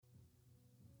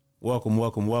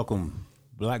Welcome,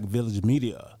 Black Village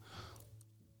Media.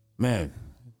 Man,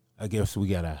 I guess we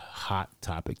got a hot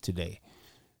topic today.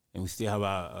 And we still have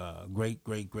our great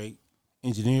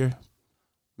engineer,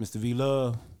 Mr. V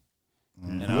Love,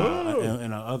 and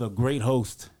our other great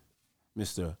host,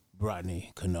 Mr.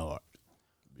 Rodney Kennard.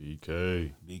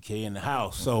 BK in the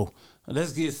house. So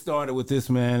let's get started with this,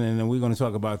 man, and then we're going to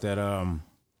talk about that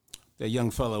that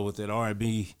young fellow with that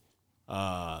R&B.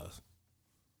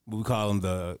 We call him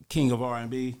the king of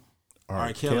R&B,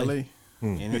 R. Kelly,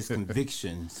 and his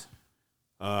convictions.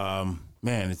 Man,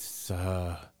 it's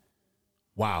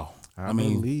wow. I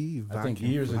think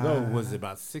years ago, was it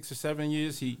about 6 or 7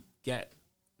 years?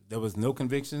 There was no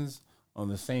convictions on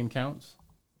the same counts,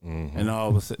 and all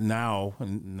of a sudden now,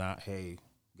 hey,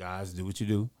 guys, do what you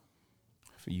do.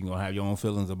 You're gonna have your own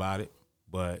feelings about it,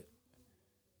 but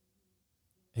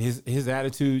his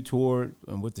attitude toward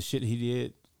and what the shit he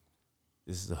did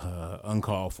is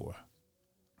uncalled for.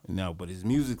 No, but his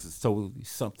music is totally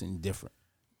something different.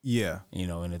 Yeah.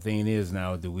 And the thing is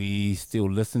now, do we still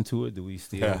listen to it? Do we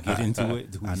still get into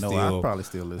it? I know I probably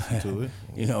still listen to it.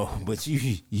 But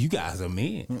you guys are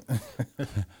men.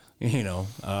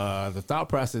 The thought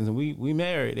process, and we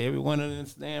married. Everyone in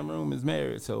this damn room is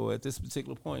married. So at this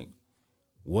particular point,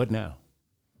 what now?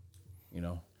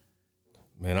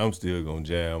 Man, I'm still gonna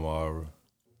jam Aura.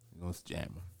 You're gonna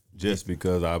jam her. Just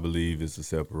because I believe it's a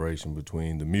separation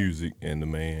between the music and the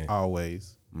man.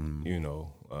 Always. Now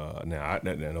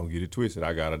don't get it twisted.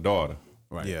 I got a daughter.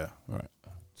 Right. Yeah. Right.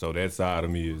 So that side of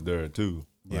me is there too.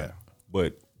 Yeah. Right.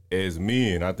 But as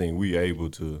men, I think we able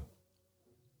to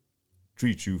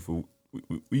treat you for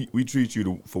we treat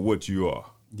you for what you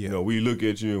are. Yeah. We look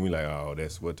at you and we like, oh,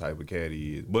 that's what type of cat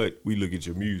he is. But we look at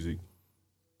your music,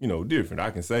 different.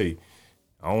 I can say,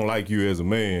 I don't like you as a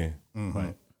man,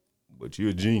 right? But you're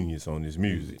a genius on this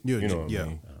music. I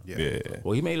mean? Yeah.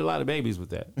 Well, he made a lot of babies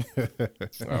with that.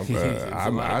 I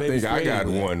think I got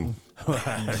one.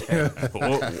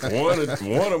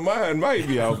 one of mine might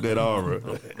be off that aura.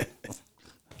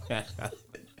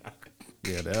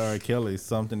 Yeah, that R. Kelly is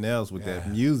something else with that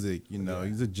music.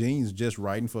 He's a genius just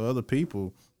writing for other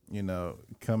people.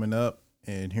 Coming up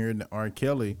and hearing the R.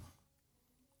 Kelly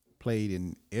played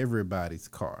in everybody's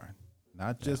car,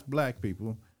 not just black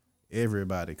people.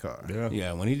 Everybody car.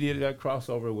 Yeah, when he did that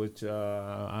crossover with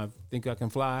I Think I Can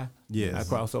Fly. Yes.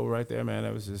 That crossover right there, man,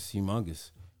 that was just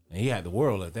humongous. And he had the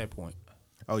world at that point.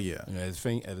 Oh yeah. At his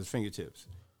fingertips.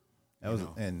 That was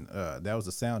that was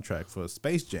the soundtrack for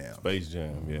Space Jam. Space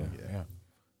Jam, yeah.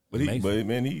 But he's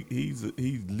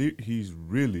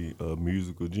really a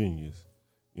musical genius.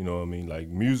 You know what I mean? Like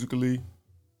musically,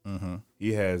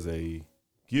 he has a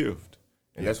gift.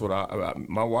 And that's what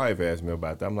my wife asked me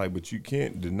about that. I'm like, but you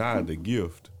can't deny the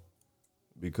gift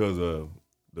because of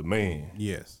the man.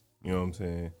 Yes. You know what I'm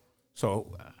saying?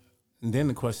 So and then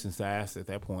the questions to ask at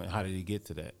that point, how did he get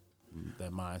to that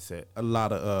mindset? A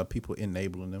lot of people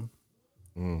enabling them.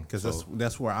 Because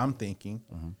that's where I'm thinking.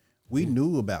 We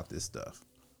knew about this stuff.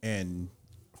 And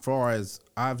as far as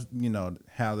I've,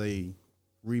 how they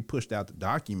re-pushed out the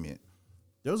document,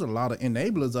 there was a lot of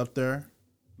enablers up there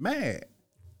mad.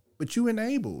 But you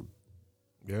enabled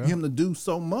him to do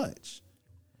so much.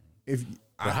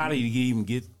 How did he even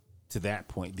get to that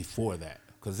point before that?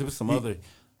 Because there was some other,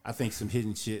 I think, some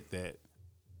hidden shit that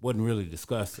wasn't really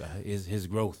discussed. His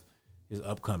growth, his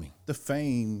upcoming. The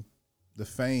fame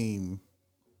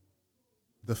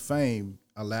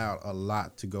allowed a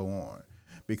lot to go on.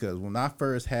 Because when I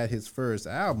first had his first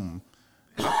album,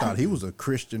 I thought he was a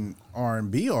Christian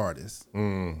R&B artist.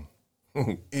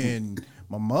 And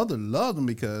my mother loved him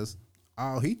because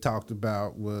all he talked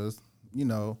about was,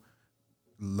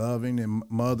 loving and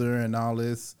mother and all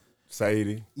this.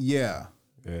 Sadie. Yeah.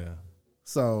 Yeah.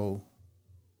 So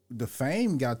the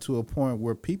fame got to a point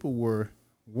where people were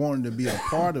wanting to be a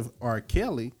part of R.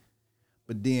 Kelly,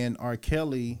 but then R.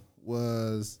 Kelly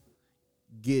was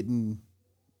getting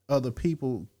other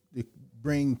people to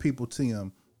bring people to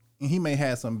him. And he may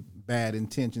have some bad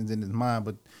intentions in his mind,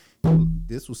 but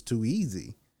this was too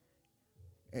easy.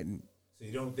 And so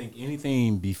you don't think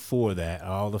anything before that,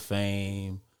 all the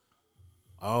fame,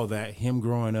 all that, him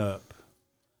growing up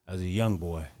as a young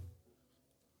boy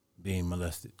being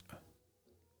molested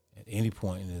at any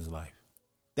point in his life?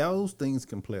 Those things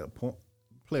can play a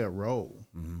role.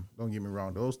 Don't get me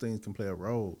wrong. Those things can play a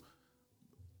role.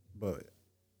 But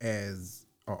as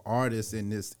an artist in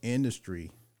this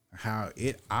industry, how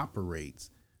it operates,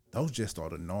 those just are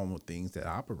the normal things that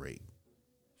operate.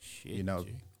 Shit,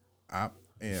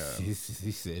 He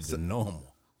said the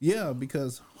normal. Yeah,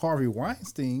 because Harvey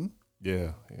Weinstein.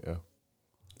 Yeah.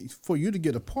 For you to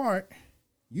get a part,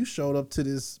 you showed up to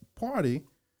this party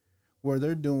where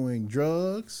they're doing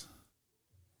drugs,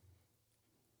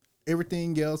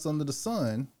 everything else under the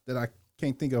sun that I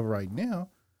can't think of right now,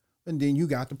 and then you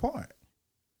got the part.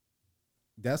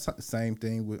 That's the same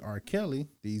thing with R. Kelly.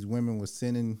 These women were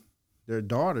sending their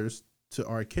daughters to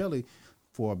R. Kelly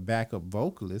for a backup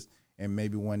vocalist and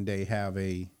maybe one day have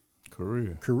a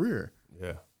career.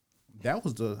 Yeah. That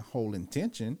was the whole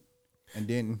intention. And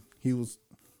then he was...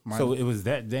 So it was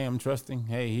that damn trusting.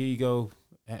 Hey, here you go,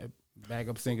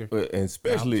 backup singer. But, and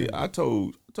especially, I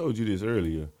told you this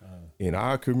earlier. In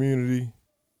our community,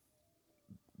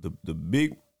 the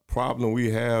big problem we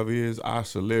have is our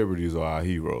celebrities are our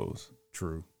heroes.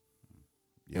 True.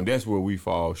 Yep. And that's where we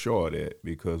fall short at,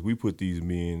 because we put these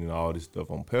men and all this stuff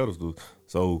on pedestals.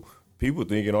 So people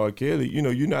thinking R. Kelly,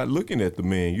 you're not looking at the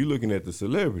man, you're looking at the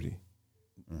celebrity.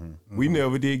 Mm-hmm. We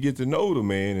never did get to know the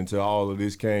man until all of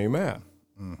this came out.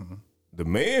 Mm-hmm. The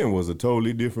man was a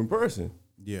totally different person.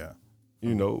 Yeah.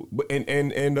 But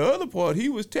and the other part, he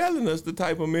was telling us the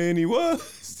type of man he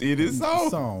was in his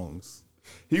songs.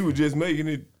 He was just making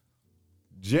it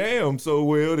jam so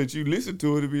well that you listen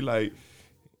to it and be like,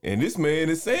 and this man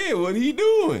is saying what he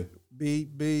doing.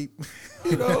 Beep, beep.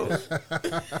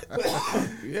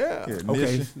 Yeah.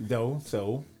 Okay,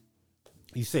 so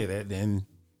you say that, then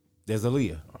there's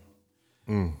Aaliyah.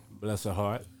 Bless her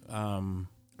heart. I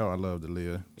love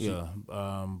Aaliyah. Yeah,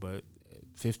 but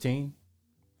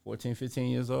 14,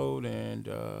 15 years old, and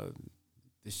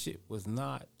the shit was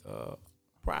not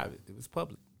private. It was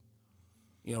public.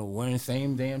 Wearing the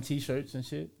same damn T-shirts and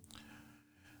shit.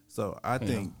 So I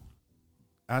think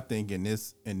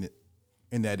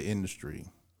in that industry,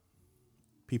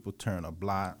 people turn a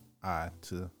blind eye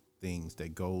to things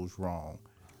that goes wrong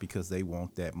because they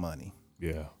want that money.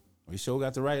 Yeah, we sure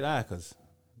got the right eye, because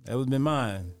that would have been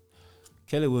mine.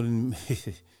 Kelly wouldn't.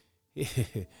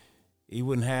 He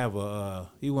wouldn't have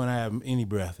any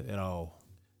breath at all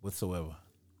whatsoever.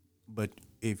 But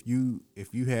if you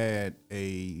had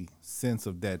a sense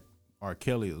of that R.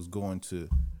 Kelly was going to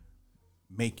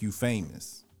make you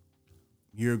famous,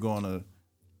 you're gonna,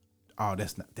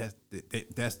 that's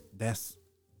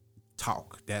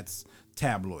talk, that's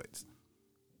tabloids.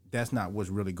 That's not what's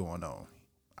really going on.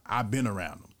 I've been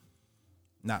around them.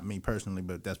 Not me personally,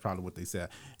 but that's probably what they said.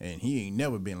 And he ain't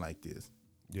never been like this.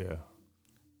 Yeah.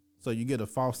 So you get a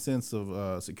false sense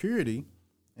of security,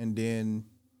 and then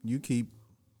you keep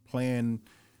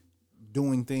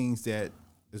doing things that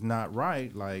is not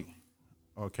right. Like,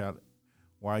 okay,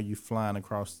 why are you flying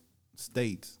across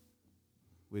states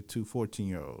with 2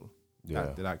 14-year-olds? Yeah.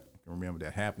 Not that I can remember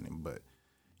that happening, but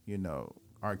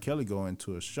R. Kelly going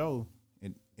to a show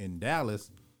in Dallas,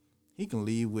 he can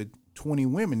leave with 20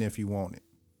 women if he wanted.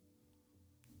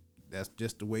 That's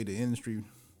just the way the industry.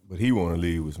 But he want to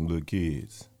leave with some little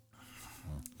kids.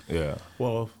 Yeah.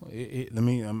 Well,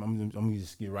 I'm gonna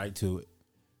just get right to it.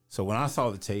 So when I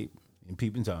saw the tape in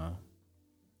Peeping Tom,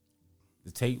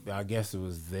 the tape, I guess it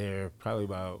was there probably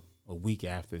about a week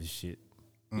after the shit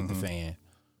hit the fan.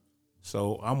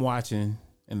 So I'm watching,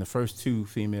 and the first 2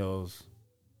 females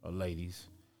are ladies,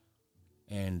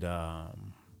 and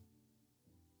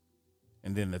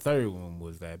then the third one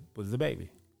was the baby.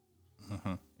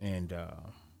 And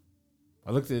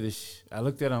I looked at this. I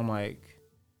looked at him like,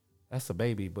 that's a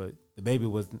baby, but the baby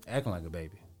wasn't acting like a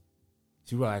baby.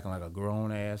 She was acting like a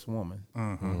grown ass woman.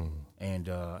 And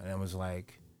I was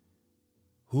like,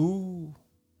 who,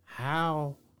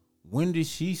 how, when did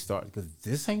she start? Because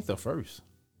this ain't the first.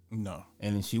 No.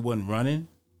 And then she wasn't running.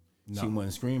 No. She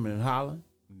wasn't screaming and hollering.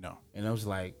 No. And I was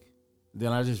like,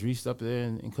 then I just reached up there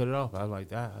and cut it off. I was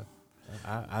like,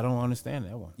 I don't understand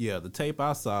that one. Yeah, the tape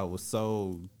I saw was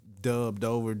so dubbed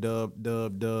over, dub.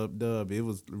 It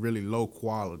was really low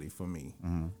quality for me.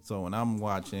 So when I'm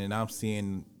watching and I'm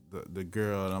seeing the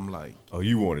girl, and I'm like, oh,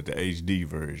 you wanted the HD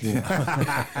version.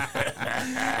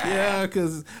 yeah,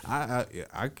 because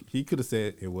he could have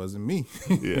said it wasn't me.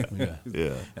 Yeah.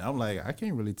 And I'm like, I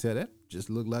can't really tell. That just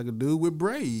looked like a dude with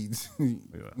braids.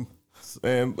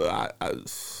 And but I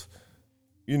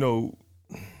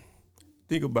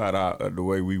think about the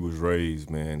way we was raised,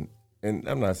 man. And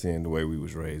I'm not saying the way we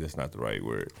was raised, that's not the right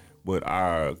word, but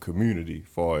our community,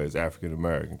 far as African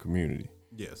American community.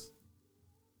 Yes.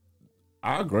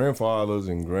 Our grandfathers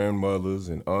and grandmothers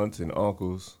and aunts and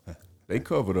uncles, they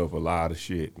covered up a lot of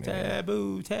shit, man.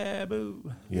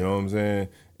 Taboo. You know what I'm saying?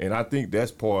 And I think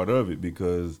that's part of it,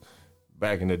 because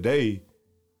back in the day,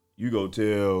 you go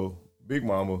tell Big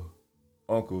Mama,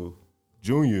 Uncle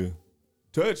Junior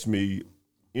touched me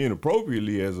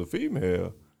inappropriately as a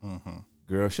female.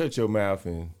 Girl, shut your mouth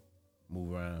and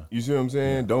move around. You see what I'm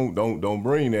saying? Yeah. Don't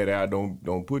bring that out.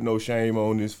 Don't put no shame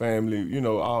on this family.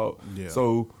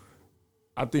 So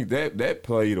I think that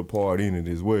played a part in it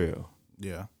as well.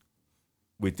 Yeah.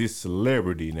 With this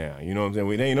celebrity now, you know what I'm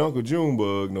saying? It ain't Uncle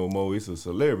Junebug no more. It's a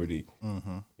celebrity.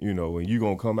 Mm-hmm. You know, when you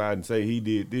gonna come out and say he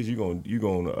did this, you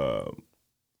gonna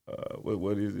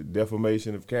what is it?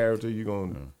 Defamation of character. You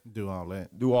gonna do all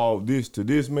that? Do all this to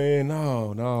this man?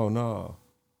 No.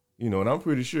 You know, and I'm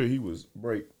pretty sure he was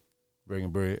breaking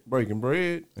bread.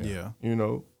 Yeah. You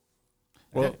know.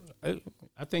 Well,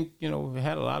 I think it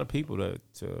had a lot of people that,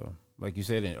 like you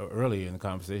said earlier in the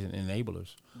conversation,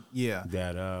 enablers. Yeah.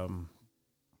 That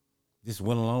just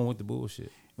went along with the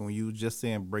bullshit. And when you were just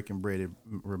saying breaking bread, it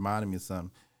reminded me of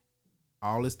something.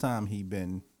 All this time he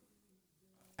been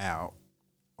out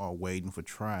or waiting for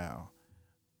trial.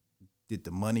 Did the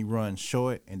money run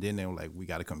short? And then they were like, "We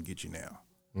got to come get you now."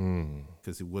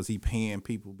 Because was he paying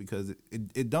people? Because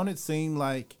it seem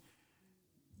like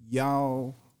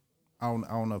y'all. I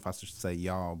don't know if I should say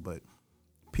y'all, but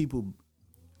people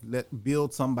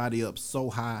build somebody up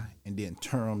so high and then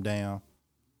turn them down,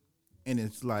 and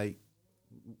it's like,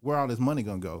 where all this money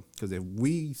gonna go? Because if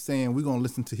we saying we're gonna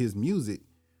listen to his music,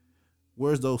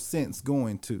 where's those cents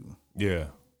going to? Yeah.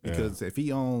 Because if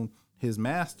he owned his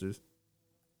masters,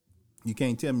 you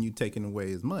can't tell me you taking away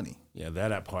his money. Yeah,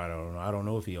 that part I don't know. I don't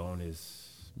know if he owned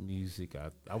his music.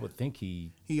 I would think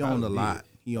he owned a lot.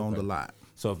 He owned a lot.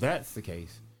 So if that's the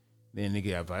case, then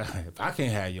nigga, if I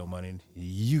can't have your money,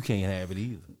 you can't have it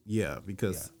either. Yeah,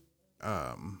 because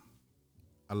a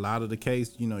lot of the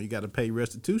case, you got to pay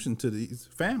restitution to these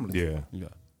families. Yeah.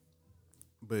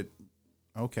 But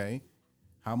okay,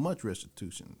 how much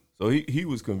restitution? So he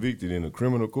was convicted in a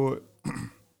criminal court,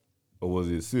 or was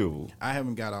it civil? I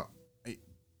haven't got a.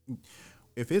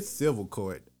 If it's civil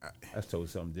court, that's totally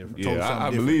something different. Yeah,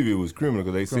 I believe it was criminal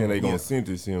because they saying they gonna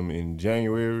sentence him in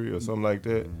January or something like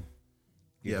that. Mm-hmm.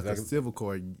 Yeah, because civil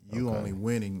court, you only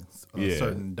winning a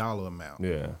certain dollar amount.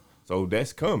 Yeah, so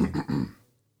that's coming.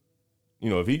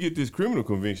 If he get this criminal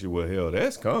conviction, well, hell,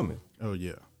 that's coming. Oh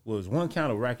yeah. Well, it's 1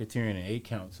 count of racketeering and 8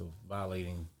 counts of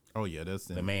violating. Oh yeah, that's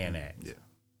the Mann Act. Yeah,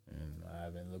 and I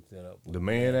haven't looked that up. The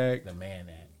Mann Act. The Mann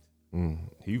Act.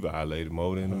 He violated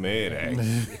more than the Mann Act.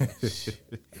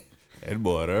 That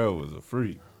boy there was a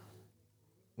freak.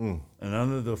 And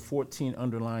under the 14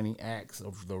 underlining acts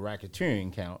of the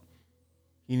racketeering count,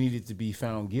 he needed to be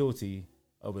found guilty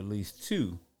of at least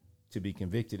 2 to be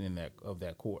convicted of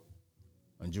that court.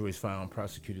 And juries found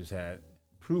prosecutors had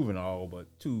proven all but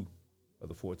 2 of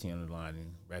the 14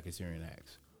 underlining racketeering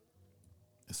acts.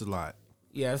 It's a lot.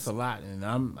 Yeah, it's a lot, and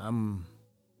I'm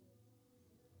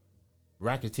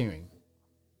racketeering.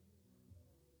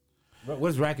 What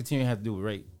does racketeering have to do with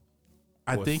rape?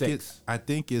 I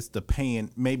think it's the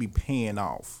paying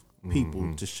off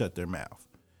people to shut their mouth,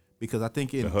 because I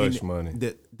think the hush money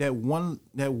that one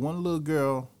little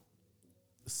girl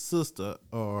sister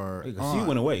or she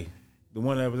went away, the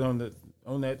one that was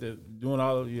doing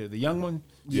all of the young one.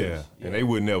 Yeah, and they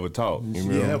would never talk. She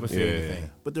never said anything.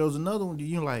 But there was another one.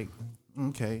 You're like,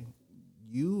 okay,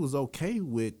 you was okay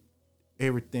with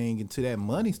everything until that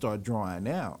money started drawing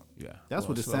out. Yeah, that's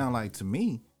what it sounded like to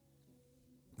me.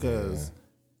 Because,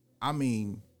 I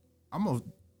mean,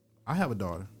 I have a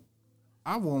daughter.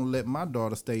 I won't let my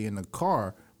daughter stay in the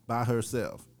car by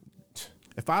herself.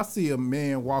 If I see a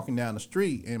man walking down the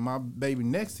street and my baby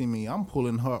next to me, I'm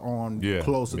pulling her on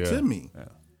closer to me. Yeah.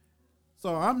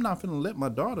 So I'm not finna let my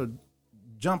daughter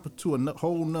jump to a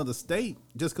whole nother state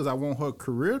just because I want her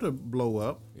career to blow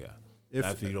up. Yeah.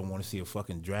 After you don't want to see a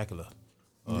fucking Dracula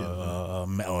or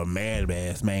a mad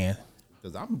ass man.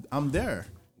 Because I'm there.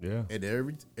 Yeah. At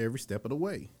every step of the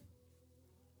way.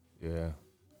 Yeah.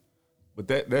 But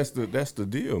that's the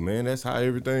deal, man. That's how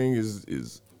everything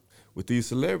is with these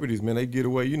celebrities, man. They get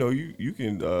away. You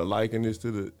can liken this to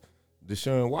the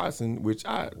Deshaun Watson, which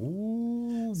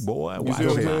ooh boy,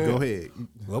 go ahead.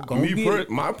 Well,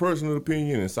 my personal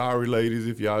opinion, and sorry ladies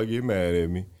if y'all get mad at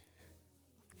me,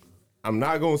 I'm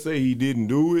not gonna say he didn't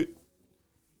do it,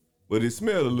 but it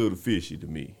smelled a little fishy to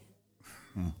me.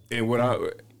 And what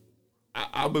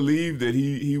I believe that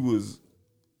he was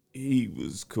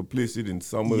complicit in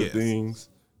some of the things,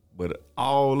 but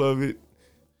all of it,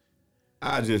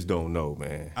 I just don't know,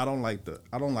 man. I don't like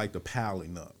the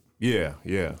piling up. Yeah.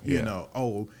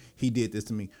 He did this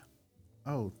to me.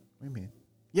 Oh, wait a minute.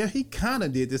 Yeah, he kind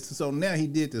of did this. So now he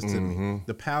did this to me.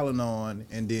 The piling on,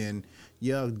 and then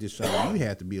Deshaun, you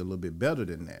had to be a little bit better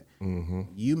than that.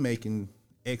 You making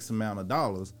X amount of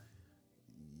dollars,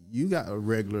 you got a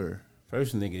regular.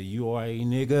 First nigga, you are a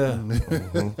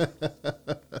nigga.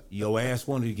 Your ass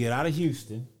wanted to get out of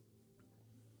Houston.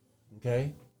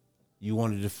 Okay? You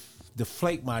wanted to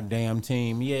deflate my damn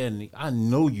team. Yeah, I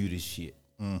know you this shit.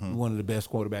 You're one of the best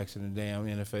quarterbacks in the damn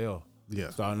NFL. Yeah.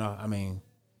 Starting off, I mean,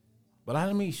 but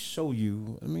let me show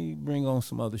you. Let me bring on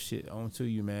some other shit onto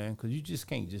you, man, because you just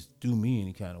can't just do me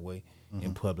any kind of way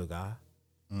in public eye,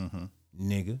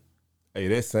 nigga. Hey,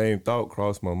 that same thought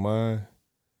crossed my mind,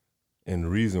 and the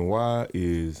reason why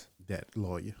is that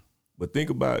lawyer. But think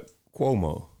about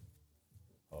Cuomo.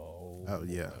 Oh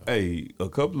yeah. Hey, a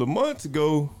couple of months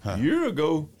ago, a year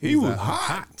ago, he was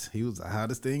hot. He was the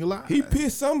hottest thing alive. He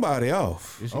pissed somebody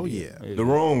off. Oh yeah. The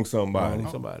wrong somebody.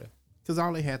 Because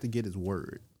all they had to get is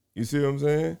word. You see what I'm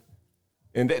saying?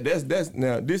 And that's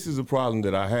now this is a problem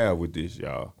that I have with this,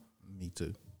 y'all. Me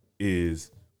too.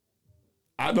 Is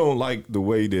I don't like the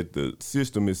way that the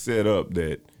system is set up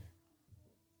that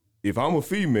if I'm a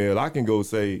female, I can go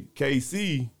say,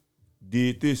 KC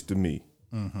did this to me.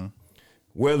 Mm-hmm.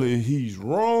 Whether he's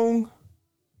wrong,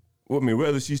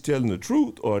 whether she's telling the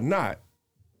truth or not,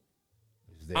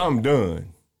 I'm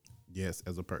done. Yes,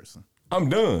 as a person. I'm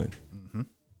done. Mm-hmm.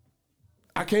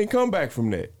 I can't come back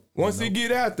from that. Once it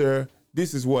get out there,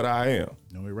 this is what I am.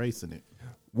 No erasing it.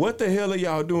 What the hell are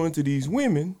y'all doing to these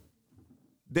women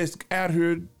that's out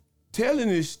here telling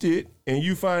this shit and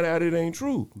you find out it ain't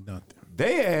true? Nothing.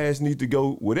 They ass need to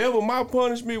go, whatever my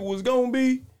punishment was gonna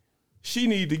be, she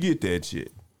need to get that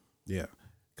shit. Yeah.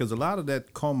 Because a lot of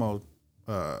that Cuomo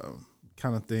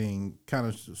kind of thing kind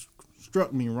of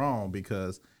struck me wrong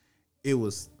because it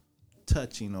was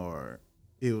touching or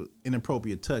it was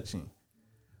inappropriate touching.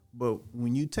 But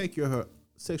when you take your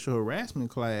sexual harassment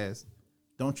class,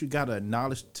 don't you got to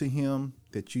acknowledge to him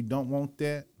that you don't want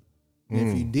that? And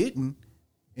if you didn't,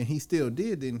 and he still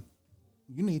did, then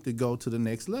you need to go to the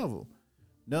next level.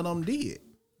 None of them did.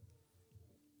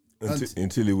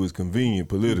 Until it was convenient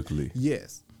politically.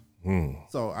 Yes.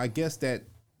 So I guess that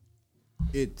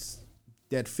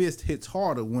that fist hits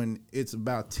harder when it's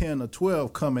about 10 or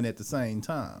 12 coming at the same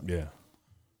time. Yeah.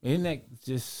 Isn't that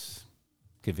just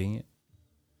convenient?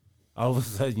 All of a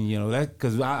sudden, that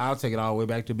because I'll take it all the way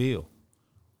back to Bill.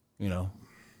 Now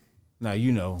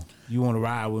you want to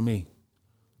ride with me.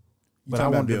 But I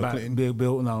want Bill Clinton?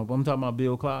 Bill. No, I'm talking about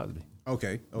Bill Cosby.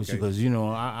 Okay. Because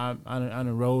I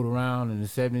done rode around in the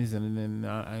 70s and then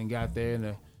I got there in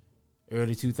the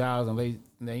early 2000s,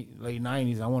 late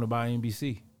 90s. I want to buy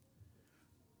NBC.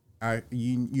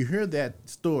 You hear that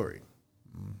story,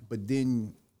 but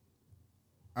then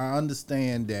I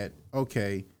understand that,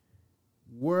 okay,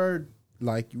 where,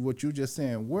 like what you just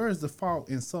saying, where is the fault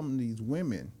in some of these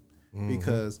women?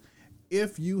 Because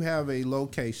if you have a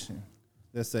location,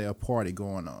 let's say a party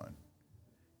going on,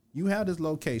 you have this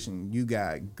location, you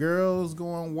got girls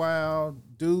going wild,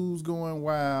 dudes going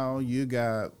wild, you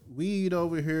got weed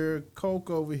over here, coke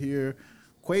over here,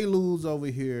 Quaaludes over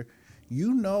here.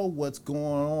 You know what's going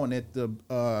on at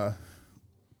the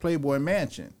Playboy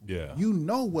Mansion. Yeah. You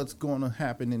know what's going to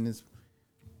happen in this.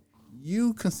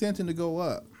 You consenting to go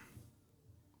up.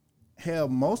 Hell,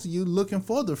 most of you looking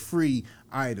for the free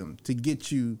item to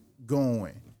get you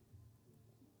going.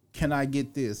 Can I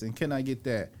get this and can I get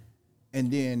that?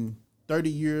 And then 30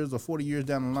 years or 40 years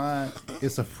down the line,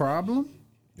 it's a problem.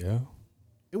 Yeah.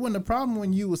 It wasn't a problem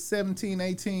when you was 17,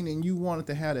 18 and you wanted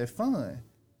to have that fun.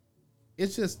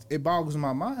 It's just, it boggles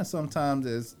my mind sometimes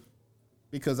as,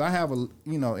 because I have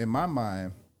in my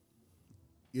mind,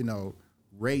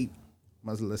 rape,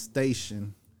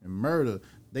 molestation, and murder,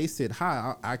 they sit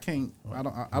high. I can't,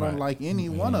 I don't like any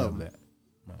one of them.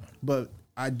 Right. But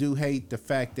I do hate the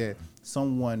fact that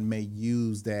someone may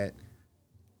use that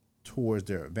towards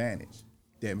their advantage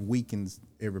that weakens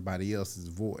everybody else's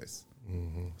voice.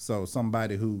 Mm-hmm. So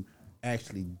somebody who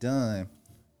actually done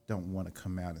don't want to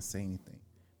come out and say anything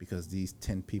because these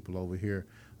 10 people over here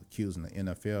accusing an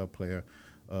NFL player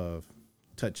of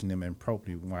touching them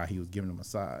inappropriately while he was giving a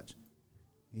massage.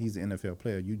 He's an NFL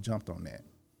player. You jumped on that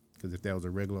because if that was a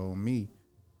regular old me,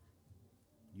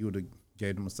 you would have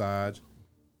gave the massage,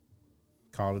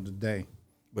 called it a day.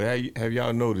 But have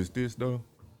y'all noticed this though?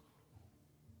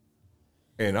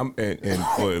 And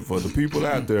for the people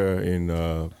out there in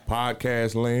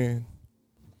podcast land,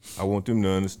 I want them to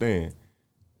understand.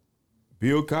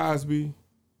 Bill Cosby,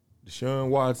 Deshaun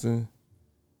Watson,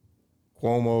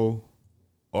 Cuomo,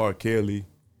 R. Kelly,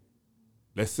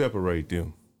 let's separate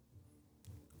them.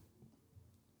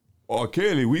 R.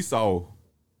 Kelly, we saw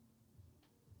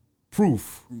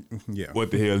proof what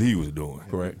the hell he was doing.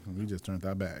 Correct. We just turned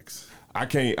our backs.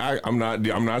 I'm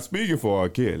not speaking for R.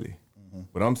 Kelly.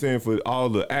 But I'm saying for all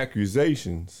the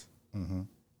accusations,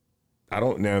 I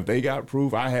don't now if they got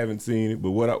proof. I haven't seen it,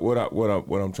 but what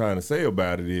I'm trying to say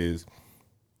about it is,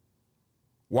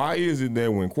 why is it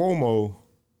that when Cuomo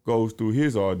goes through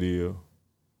his ordeal,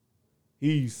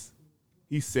 he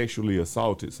sexually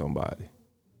assaulted somebody?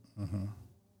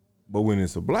 But when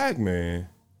it's a black man,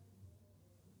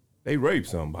 they rape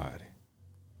somebody.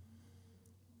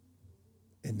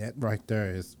 And that right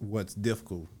there is what's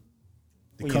difficult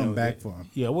to come back from.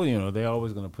 Yeah, well, they're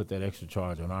always going to put that extra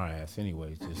charge on our ass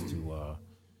anyways, just to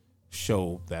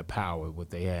show that power, what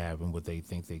they have and what they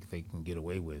think they can get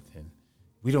away with. And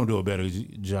we don't do a better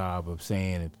job of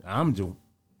saying, if I'm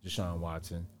Deshaun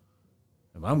Watson,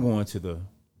 if I'm going to the,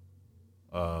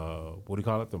 what do you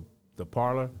call it, the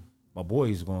parlor, my boy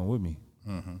is going with me.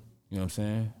 Mm-hmm. You know what I'm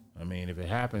saying? I mean, if it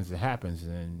happens, it happens.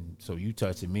 And so you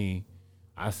touching me,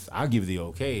 I give the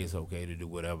okay. It's okay to do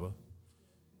whatever.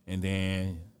 And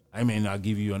then I may not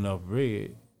give you enough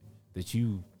bread that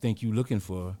you think you looking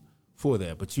for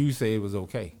that, but you say it was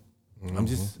okay. Mm-hmm.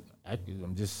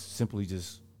 I'm just simply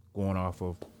going off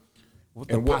of what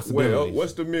the possibilities.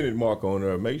 What's the minute mark on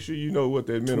there? Make sure you know what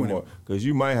that minute mark, because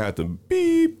you might have to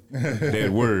beep that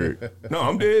word. No,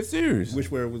 I'm dead serious. Which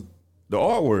word was? The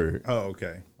R word. Oh,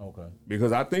 okay. Okay.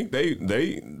 Because I think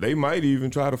they might even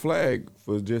try to flag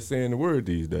for just saying the word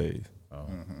these days. Oh.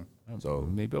 Mm-hmm. So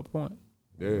maybe a point.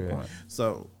 Yeah.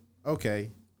 So,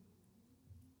 okay.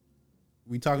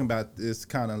 We talking about this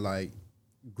kind of like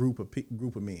group of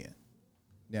men.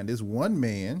 Now, this one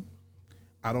man,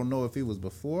 I don't know if it was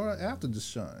before or after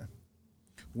Deshaun,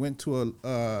 went to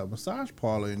a massage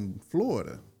parlor in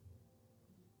Florida,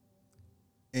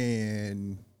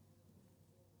 and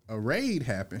a raid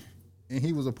happened, and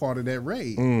he was a part of that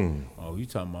raid. Oh, you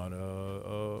talking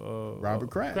about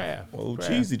Robert Kraft? Oh,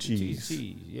 Cheesy Cheese.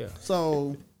 Yeah.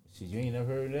 So. You ain't never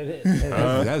heard of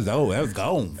that? That's old. That was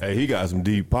gone. Hey, he got some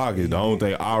deep pockets. The only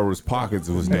thing Ira's pockets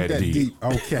was that deep.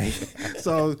 Okay.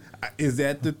 So is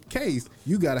that the case?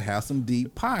 You got to have some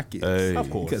deep pockets. Hey.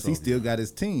 Of course. Because he still got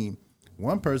his team.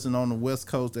 One person on the West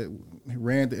Coast that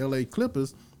ran the LA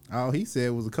Clippers, all he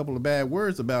said was a couple of bad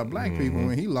words about black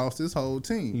people, and he lost his whole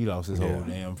team. He lost his whole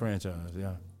damn franchise.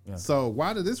 Yeah. So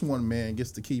why did this one man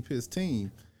gets to keep his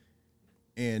team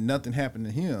and nothing happened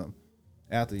to him?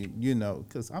 After,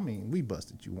 because, I mean, we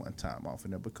busted you one time off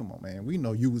in there, but come on, man. We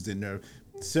know you was in there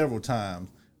several times.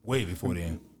 Way before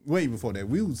then. Way before that.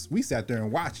 We sat there and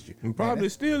watched you. And probably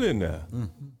still in there.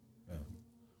 Mm-hmm. Yeah.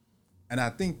 And I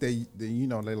think they're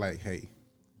like, hey,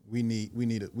 we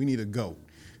need a GOAT,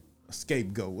 a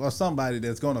scapegoat, or somebody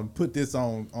that's going to put this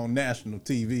on national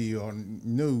TV or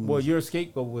news. Well, your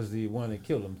scapegoat was the one that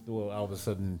killed him. Well, all of a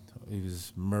sudden, he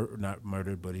was not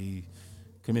murdered, but he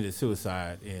committed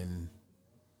suicide in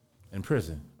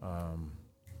prison. I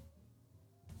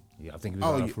think he was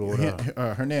out of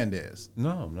Florida. Hernandez.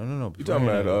 No. You talking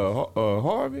about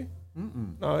Harvey?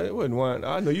 Mm-mm. No, it wasn't one.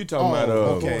 I know you talking about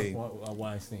okay.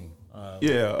 Weinstein.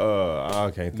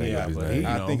 I can't think of his name.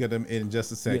 I'll think of them in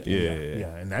just a second.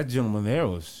 Yeah. And that gentleman there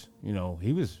was,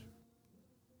 he was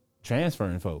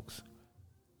transferring folks,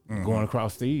 going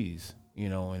across these,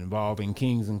 involving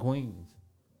kings and queens.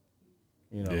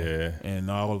 And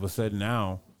all of a sudden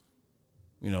now,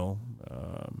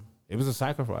 it was a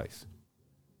sacrifice.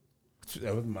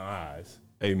 That was my eyes.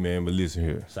 Hey, man, but listen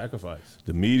here. Sacrifice.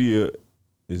 The media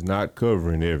is not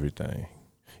covering everything.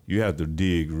 You have to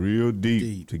dig real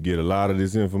deep to get a lot of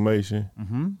this information.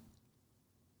 Mm-hmm.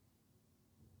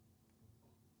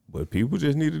 But people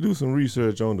just need to do some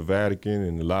research on the Vatican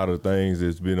and a lot of things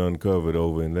that's been uncovered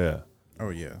over in there. Oh,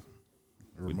 yeah.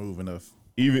 Removing of...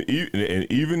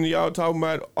 Even y'all talking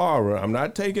about aura. I'm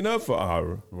not taking up for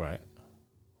aura. Right.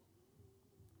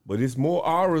 But it's more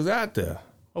auras out there.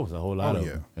 Oh, it's a whole lot of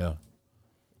them.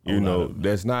 Yeah.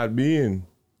 That's not being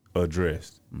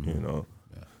addressed, Yeah.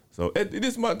 So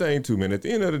this is my thing too, man. At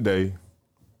the end of the day,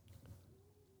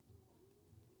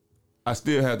 I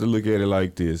still have to look at it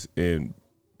like this, and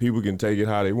people can take it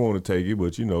how they want to take it,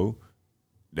 but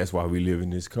that's why we live in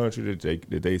this country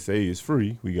that they say is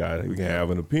free. We can have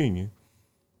an opinion.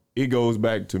 It goes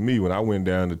back to me when I went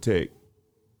down to Tech.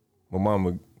 My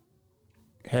mama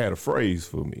had a phrase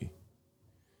for me.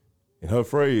 And her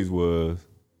phrase was,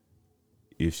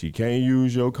 if she can't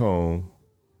use your comb,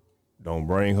 don't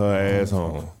bring her ass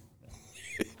home.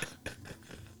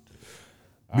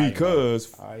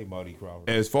 Because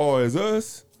as far as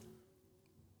us,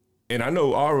 and I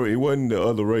know it wasn't the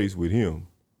other race with him,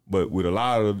 but with a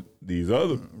lot of these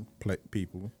other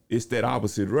people, it's that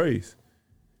opposite race.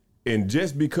 And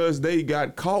just because they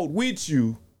got caught with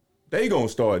you, they gonna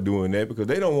start doing that because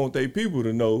they don't want their people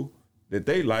to know that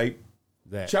they like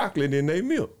chocolate in their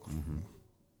milk. Mm-hmm.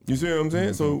 You see what I'm saying?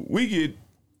 Mm-hmm. So we get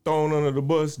thrown under the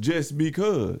bus just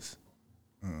because.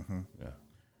 Mm-hmm. Yeah.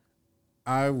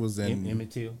 I was in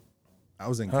Emmett Till. I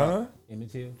was in college.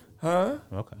 Emmett Till. Huh?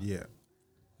 Okay. Yeah.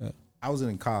 I was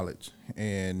in college,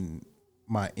 and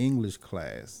my English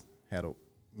class had a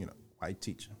white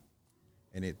teacher,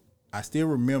 and I still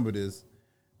remember this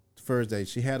first day.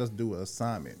 She had us do an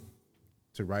assignment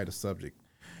to write a subject.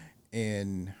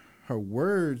 And her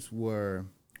words were,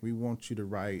 we want you to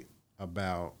write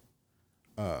about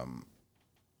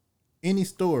any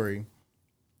story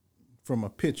from a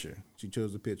picture. She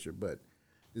chose a picture, but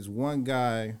this one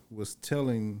guy was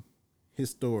telling his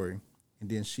story, and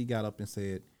then she got up and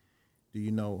said, do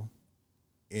you know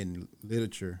in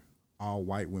literature, all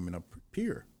white women are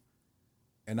pure?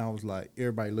 And I was like,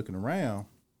 everybody looking around,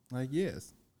 like,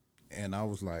 yes. And I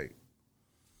was like,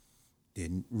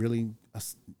 didn't really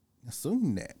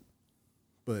assume that.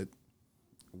 But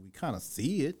we kind of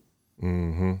see it.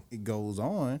 Mm-hmm. It goes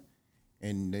on.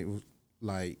 And it was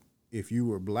like, if you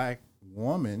were a black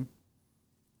woman,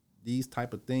 these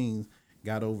type of things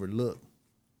got overlooked.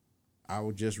 I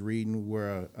was just reading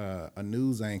where a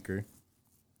news anchor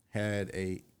had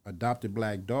a adopted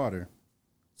black daughter.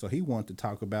 So he wanted to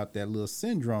talk about that little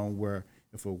syndrome where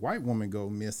if a white woman go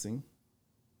missing,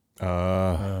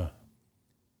 you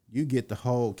get the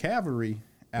whole cavalry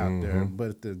out there.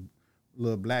 But if the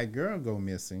little black girl go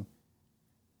missing,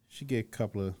 she get a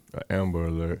couple of Amber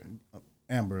Alert.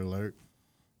 Amber Alert.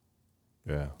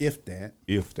 Yeah. If that.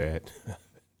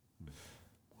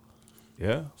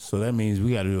 Yeah. So that means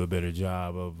we got to do a better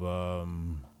job of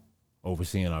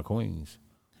overseeing our queens.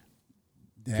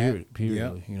 Period.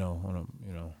 Yep. On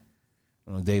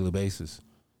a daily basis,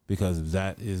 because if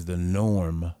that is the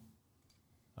norm,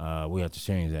 we have to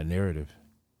change that narrative.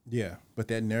 Yeah, but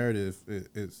that narrative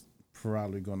is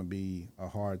probably going to be a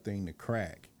hard thing to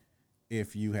crack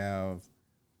if you have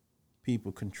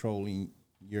people controlling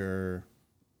your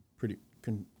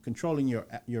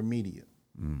your media.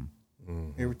 Mm-hmm.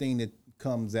 Everything that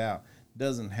comes out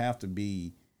doesn't have to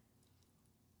be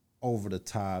over the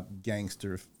top,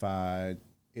 gangsterified.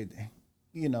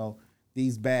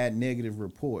 These bad negative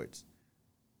reports.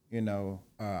 I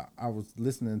was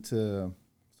listening to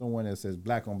someone that says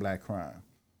black on black crime.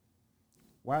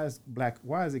 Why is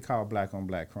it called black on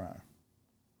black crime?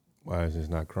 Why is this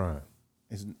not crime?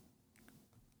 It's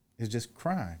just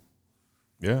crime.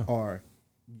 Yeah. Or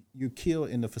you kill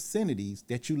in the vicinities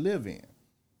that you live in.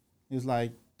 It's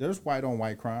like there's white on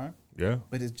white crime. Yeah.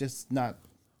 But it's just not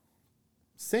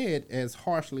said as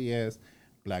harshly as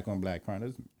black on black crime.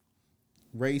 There's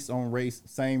race on race,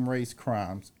 same race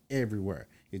crimes everywhere.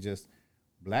 It's just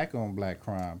black on black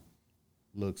crime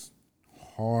looks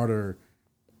harder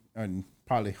and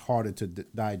probably harder to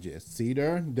digest. See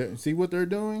what they're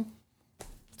doing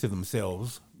to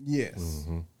themselves. Yes.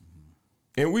 Mm-hmm.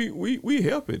 And we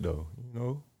help it though,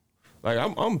 Like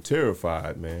I'm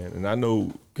terrified, man. And I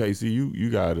know, Casey,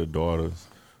 you got a daughter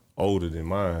older than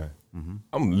mine. Mm-hmm.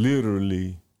 I'm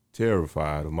literally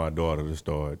terrified of my daughter to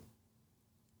start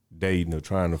dating or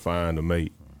trying to find a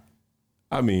mate.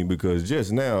 I mean, because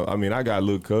just now, I got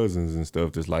little cousins and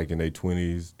stuff that's like in their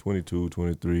 20s, 22,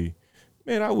 23.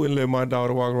 Man, I wouldn't let my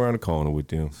daughter walk around the corner with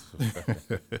them.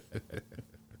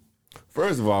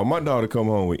 First of all, my daughter come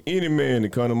home with any man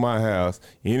that come to my house,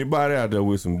 anybody out there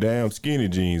with some damn skinny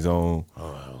jeans on,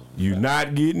 you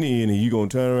not getting in and you gonna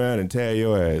turn around and tag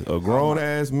your ass. A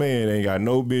grown-ass man ain't got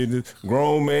no business.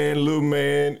 Grown man, little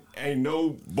man, ain't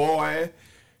no boy.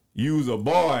 You's a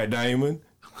boy, Damon.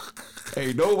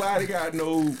 Hey, nobody got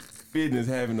no business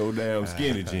having no damn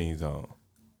skinny jeans on.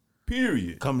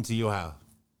 Period. Coming to your house.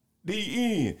 The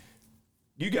end.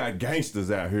 You got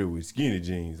gangsters out here with skinny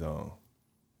jeans on.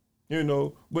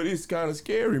 But it's kind of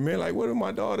scary, man. Like, what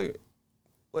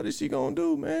is she gonna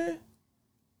do, man?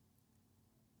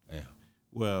 Yeah.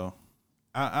 Well,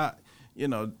 I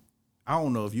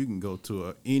don't know if you can go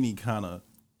to any kind of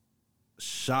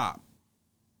shop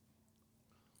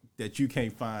that you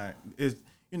can't find. It's,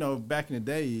 back in the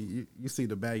day, you see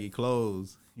the baggy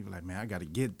clothes, you're like, man, I got to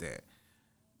get that.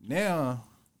 Now,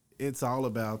 it's all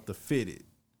about the fitted,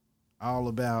 all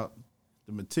about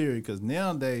the material, because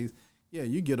nowadays, yeah,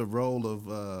 you get a roll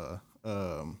of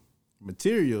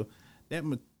material. That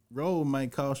roll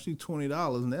might cost you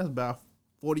 $20, and that's about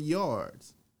 40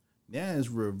 yards. Now it's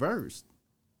reversed.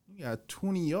 You got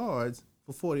 20 yards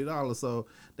for $40, so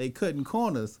they cutting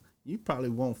corners. You probably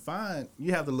won't find.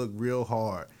 You have to look real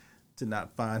hard to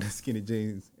not find the skinny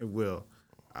jeans. Well,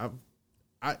 I'm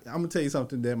gonna tell you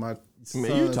something that my son.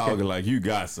 Man, you talking like you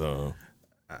got some.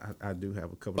 I do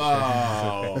have a couple.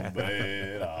 Oh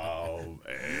man.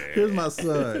 Here's my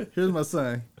son.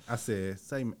 I said,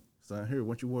 "Say, son, here,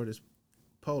 once you wore this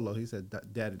polo," he said,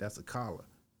 "Daddy, that's a collar."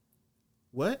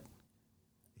 What?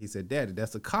 He said, "Daddy,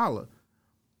 that's a collar."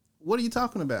 What are you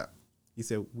talking about? He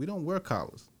said, "We don't wear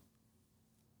collars."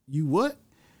 You what?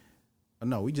 Oh,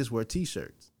 no, we just wear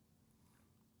T-shirts.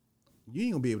 you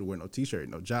ain't gonna be able to wear no t-shirt,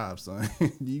 no job, son.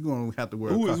 You gonna have to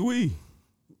wear. Who is we?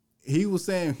 He was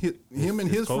saying him and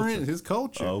his friends, his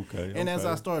culture. Oh, okay. And as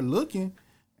I started looking,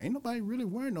 ain't nobody really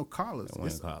wearing no collars.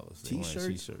 Wearing collars.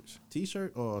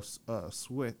 T-shirt or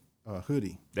sweat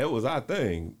hoodie. That was our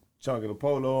thing. Chunking the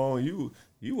polo on you.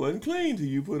 You wasn't clean till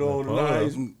you put on a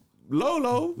nice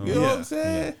Lolo. You know what I'm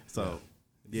saying? Yeah. So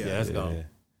yeah, that's gone.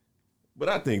 But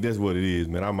I think that's what it is,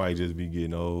 man. I might just be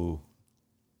getting old.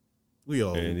 We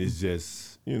old. And it's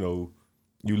just, you know,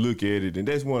 you look at it, and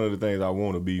that's one of the things I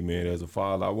want to be, man. As a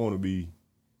father, I want to be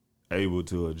able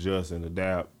to adjust and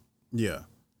adapt. Yeah.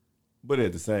 But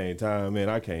at the same time, man,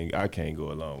 I can't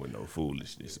go along with no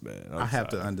foolishness, man. I have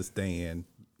to understand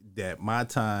that my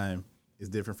time is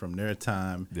different from their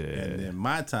time, and then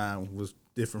my time was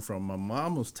different from my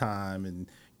mama's time and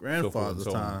grandfather's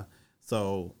time.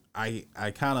 So I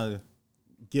kind of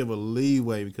give a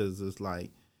leeway because it's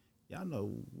like, y'all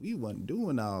know we wasn't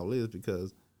doing all this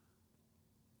because,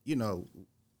 you know,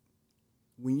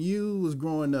 when you was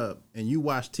growing up and you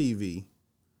watched TV,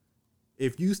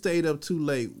 if you stayed up too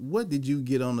late, what did you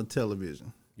get on the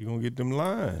television? You're going to get them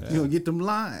lines. You're going to get them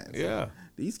lines. Yeah.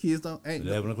 These kids don't.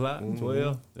 11 o'clock,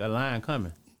 12, that line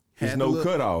coming. There's no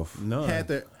cutoff. No. Had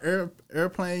the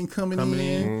airplane coming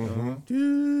in.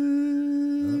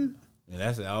 Mm-hmm. And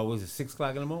that's always at 6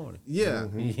 o'clock in the morning. Yeah.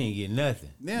 Mm-hmm. You ain't get nothing.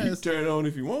 Yeah, you turn it on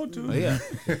if you want to. Oh, yeah.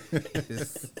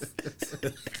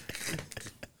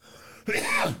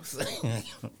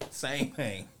 Same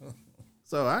thing.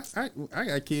 So I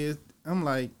got kids. I'm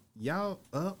like, y'all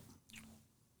up?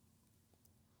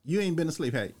 You ain't been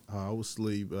asleep. Hey, I was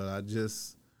asleep, but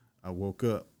I woke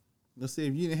up. Let's see,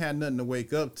 if you didn't have nothing to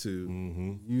wake up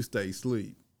to, you stay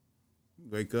asleep.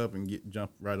 Wake up and jump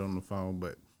right on the phone.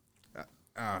 But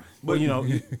you know,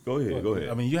 go ahead.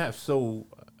 I mean, you have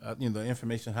the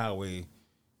information highway,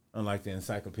 unlike the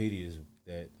encyclopedias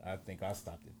that I think I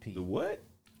stopped at P. The what?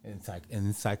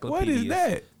 Encyclopedias. What is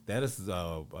that? That is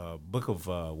a book of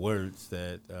words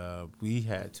that we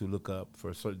had to look up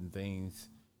for certain things.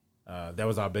 That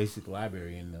was our basic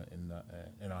library in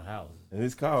our house. And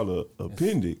it's called a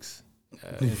appendix.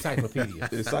 Encyclopedia.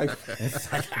 Encyclopedia.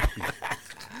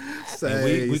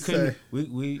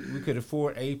 We could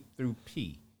afford A through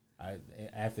P.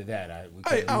 After that, I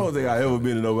don't think I ever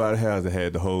been to nobody's house that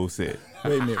had the whole set.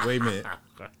 Wait a minute. Wait a minute.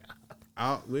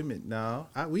 No,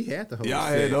 we had the whole set. Y'all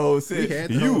had the whole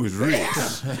set. You was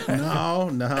rich.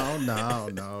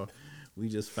 No. We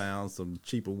just found some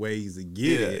cheaper ways to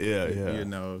get it. Yeah. You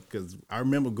know, because I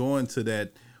remember going to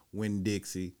that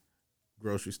Winn-Dixie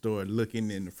grocery store,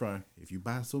 looking in the front. If you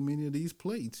buy so many of these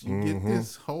plates, you get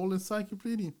this whole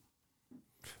encyclopedia.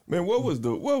 Man, what was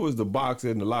the box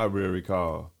in the library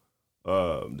called?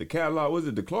 The catalog, was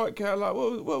it the Clark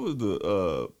catalog? What was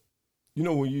the you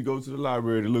know, when you go to the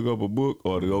library to look up a book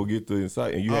or to go get the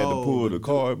insight, and you had to pull the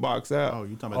card box out. Oh,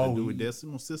 you talking about the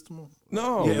decimal system?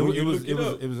 No, yeah, it was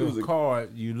a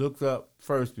card you looked up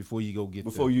first before you go get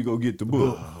the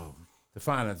book. To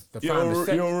find you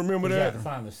don't remember that? You had to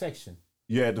find the section.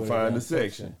 You had to find the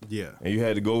section. Yeah, and you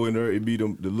had to go in there. It'd be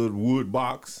the little wood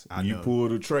box. You pull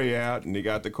the tray out, and they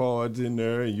got the cards in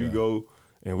there, and you go.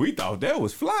 And we thought that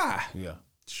was fly. Yeah.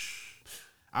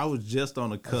 I was just on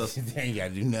the cusp. They ain't got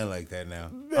to do nothing like that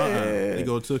now. They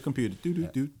go to a computer. Do.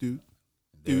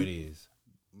 There it is.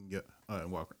 Yeah,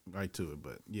 and walk right to it.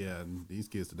 But yeah, these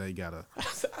kids today gotta.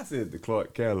 I said the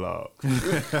Clark catalog. We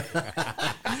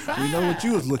know what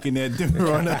you was looking at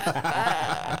doing.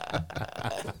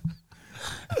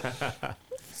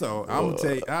 So I'll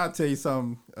tell you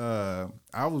something. I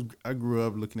grew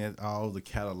up looking at all the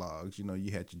catalogs. You know,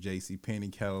 you had your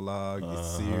JCPenney catalog, your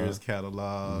Sears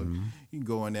catalog. You can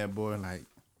go in that boy and like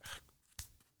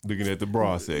looking at the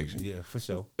bra section. Yeah, for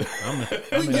sure.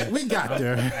 We got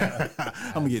there.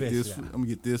 I'm gonna get this. I'm gonna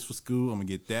get this for school. I'm gonna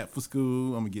get that for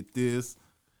school. I'm gonna get this.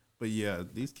 But yeah,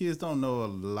 these kids don't know a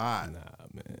lot. Nah,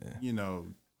 man. You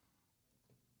know,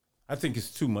 I think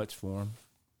it's too much for them.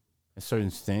 A certain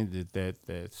extent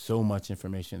that so much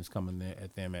information is coming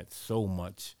at them at so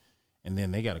much, and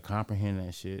then they got to comprehend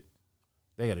that shit.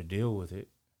 They got to deal with it,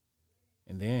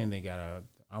 and then they got to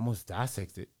almost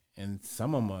dissect it. And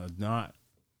some of them are not.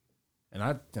 And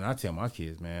I tell my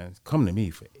kids, man, come to me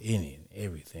for any and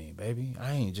everything, baby.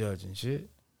 I ain't judging shit.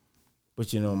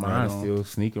 But you know, mine still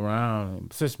sneak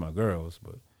around, especially my girls.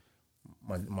 But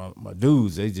my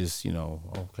dudes, they just, you know,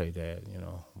 okay, Dad, you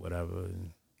know, whatever.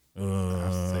 I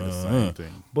say the same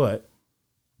thing. But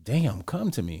damn,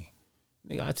 come to me,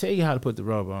 nigga. I tell you how to put the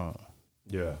rubber on.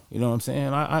 Yeah, you know what I'm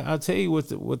saying. I tell you what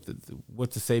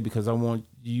to say because I want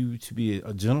you to be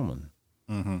a gentleman.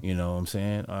 Mm-hmm. You know what I'm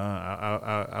saying.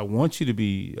 I want you to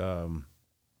be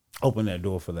open that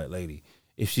door for that lady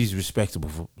if she's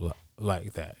respectable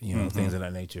like that, things of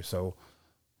that nature. So,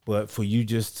 but for you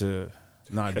just to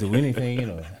not do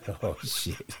anything, oh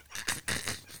shit.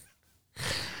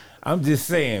 I'm just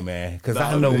saying, man, because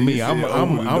I know me. I'm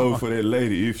know for that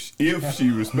lady if she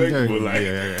respectable like.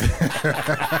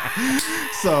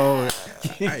 So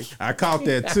I caught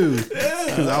that too,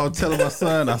 because I was telling my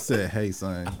son. I said, "Hey,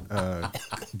 son,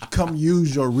 come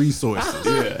use your resources."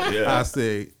 Yeah. I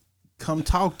said, "Come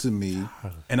talk to me,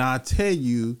 and I'll tell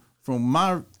you from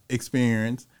my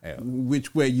experience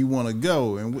which way you want to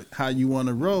go and how you want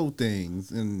to roll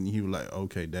things." And he was like,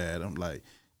 "Okay, Dad." I'm like,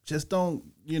 "Just don't,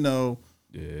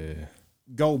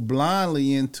 go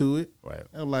blindly into it." Right.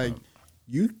 I'm like,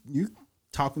 you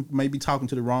maybe talking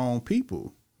to the wrong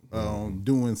people,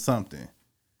 doing something.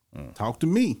 Talk to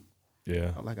me.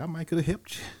 Yeah. I'm like, I might could have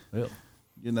helped you.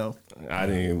 Yeah. I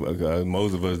didn't.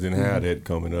 Most of us didn't have that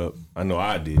coming up. I know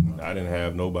I didn't. I didn't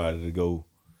have nobody to go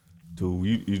to.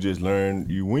 You just learned.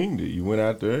 You winged it. You went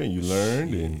out there and you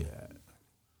learned. And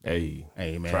hey,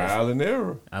 man, trial and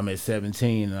error. I'm at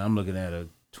 17 and I'm looking at a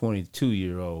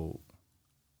 22-year-old.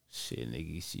 Shit,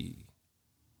 nigga,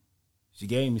 she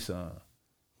gave me some.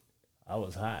 I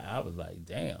was high. I was like,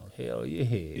 damn, hell yeah.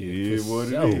 Yeah, what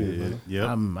it is. Yep.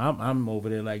 I'm over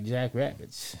there like Jack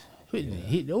Rabbits.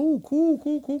 Oh,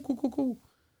 cool.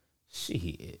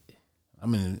 Shit.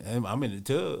 I'm in the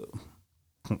tub.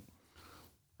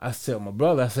 I tell my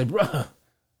brother, I say, bro,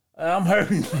 I'm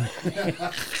hurting.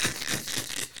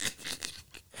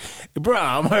 Bro,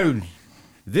 I'm hurting.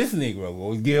 This Negro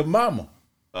will give mama.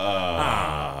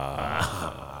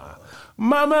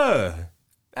 Mama.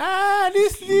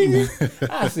 This nigga.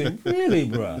 I said, really,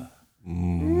 bro?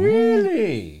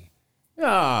 Really? You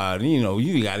got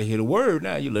to hear the word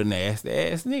now. You little nasty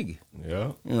ass nigga.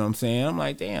 Yeah. You know what I'm saying? I'm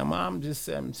like, damn, I'm just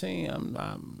 17.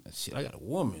 I got a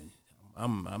woman.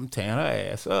 I'm tearing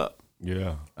her ass up.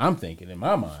 Yeah. I'm thinking in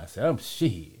my mind, I said, I'm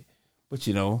shit. But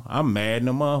I'm mad in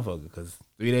the motherfucker because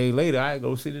 3 days later, I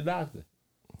go see the doctor.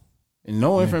 And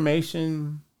no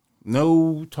information,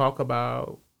 no talk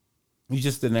about, you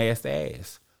just a nasty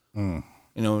ass.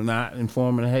 Not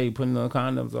informing, hey, putting the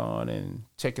condoms on and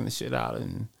checking the shit out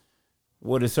and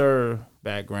what is her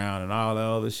background and all that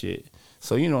other shit.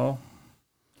 So,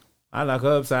 I knock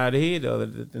her upside the head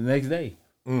the next day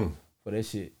for that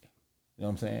shit. You know what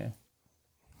I'm saying?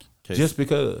 Just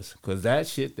because that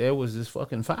shit there was just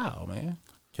fucking foul, man.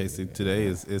 Casey, today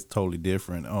is totally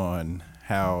different on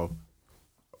how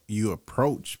you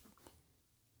approach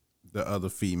the other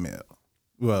female,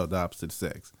 well, the opposite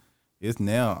sex. It's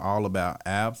now all about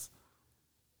apps,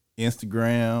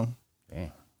 Instagram,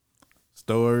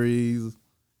 stories,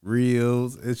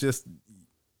 reels. It's just,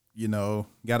 got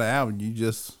an app, you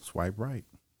just swipe right,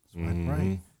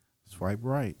 swipe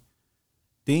right.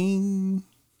 Ding.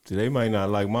 See, they might not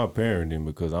like my parenting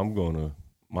because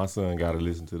my son got to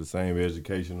listen to the same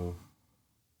educational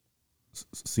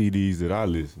CDs that I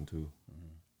listen to.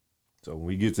 So when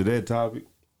we get to that topic,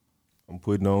 I'm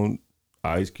putting on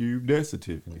Ice Cube death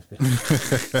certificate.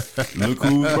 Look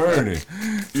who's burning.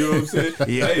 You know what I'm saying?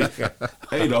 Yeah.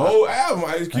 Hey, the whole album,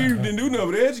 Ice Cube didn't do nothing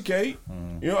but educate.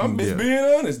 I'm just being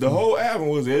honest. The whole album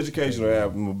was an educational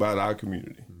album about our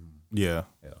community. Yeah.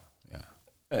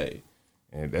 Hey,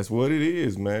 and that's what it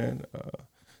is, man.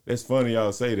 That's funny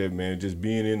y'all say that, man. Just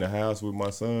being in the house with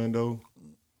my son, though,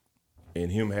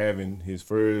 and him having his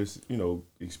first,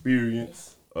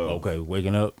 experience.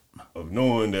 Waking up. Of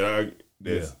knowing that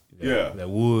that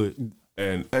would.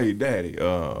 And hey, Daddy,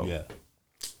 I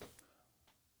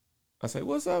say,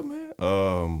 what's up, man?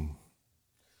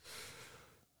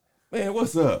 Man,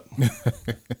 what's up?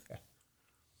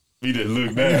 He just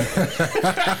looked down.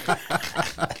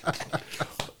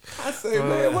 I say,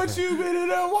 man, what you been in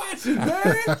there watching,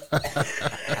 man?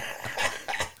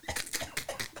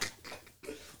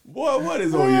 Boy, what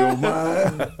is on your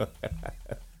mind?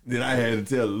 Then I had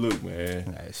to tell her, look,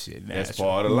 man, that's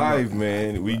part of life,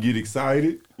 man. We get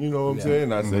excited, you know what I'm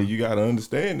saying? I say, you got to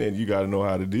understand that. You got to know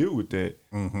how to deal with that.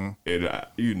 And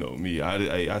you know me,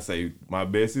 I say, my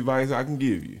best advice I can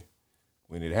give you,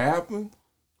 when it happens,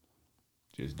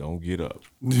 just don't get up.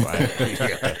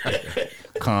 Right.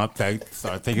 Contact,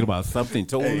 start thinking about something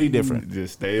totally different.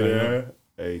 Just stay there.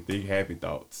 Hey, think happy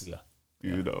thoughts.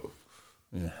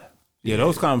 Yeah,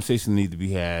 those conversations need to be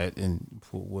had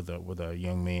with our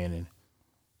young men,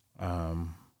 and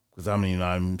because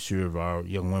I'm sure if our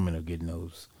young women are getting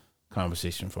those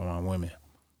conversations from our women.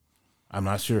 I'm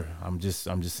not sure. I'm just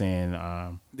saying.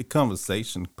 The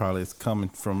conversation probably is coming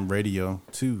from radio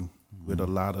too, with a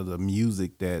lot of the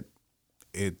music that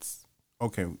it's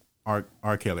okay. R.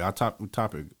 Kelly. Our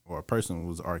topic or person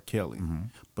was R. Kelly,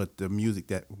 but the music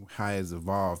that has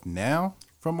evolved now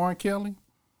from R. Kelly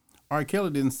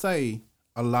didn't say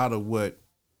a lot of what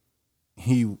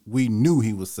we knew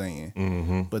he was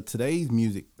saying, but today's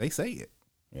music they say it.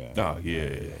 Yeah. Oh yeah,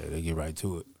 they get right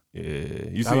to it. Yeah,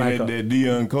 you seen that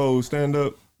Deion Cole stand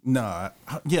up? Nah,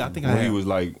 I think he was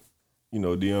like,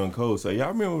 Deion Cole say, y'all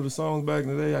remember the songs back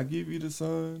in the day? I give you the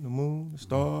sun, the moon, the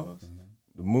stars,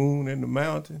 the moon and the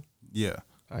mountain. Yeah.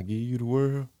 I give you the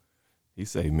world. He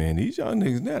say, man, these young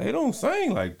niggas now, they don't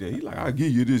sing like that. He like, I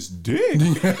give you this dick.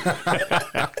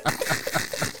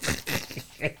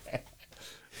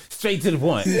 Straight to the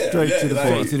point. Yeah, Straight to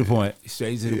the point.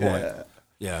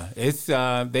 Yeah. It's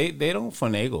they don't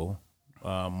finagle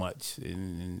much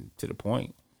and to the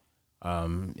point.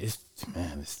 It's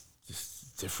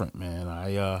just different, man.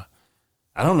 I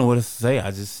don't know what to say.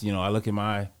 I just, I look at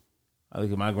my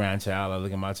grandchild, I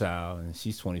look at my child, and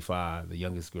she's 25, the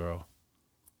youngest girl.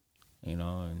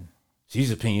 And she's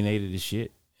opinionated as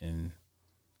shit, and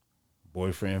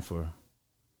boyfriend for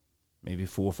maybe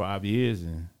 4 or 5 years,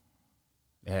 and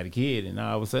they had a kid, and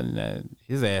now all of a sudden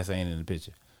his ass ain't in the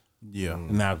picture. Yeah.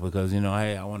 Not because,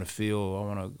 hey, I want to feel, I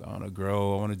want to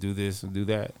grow, I want to do this and do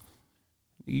that.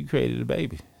 You created a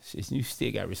baby. You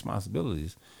still got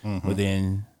responsibilities. But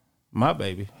then my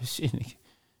baby, shit,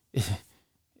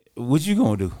 what you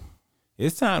gonna do?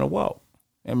 It's time to walk.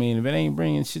 I mean, if it ain't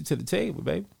bringing shit to the table,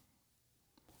 baby,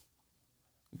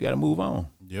 you got to move on.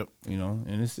 Yep.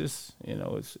 And it's just,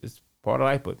 it's part of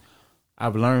life. But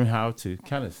I've learned how to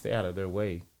kind of stay out of their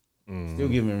way, still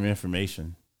give them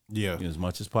information, as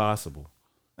much as possible.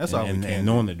 That's all we can. And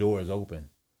knowing the door is open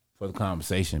for the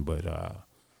conversation. But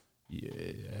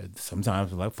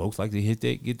sometimes like folks like to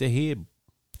get their head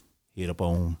hit up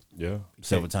on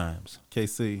several times.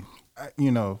 KC,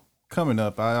 coming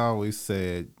up, I always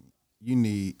said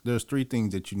there's 3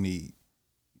 things that you need.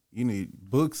 You need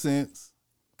book sense,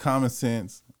 common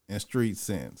sense, and street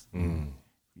sense.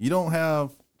 You don't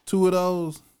have 2 of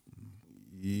those,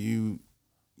 you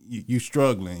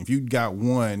struggling. If you got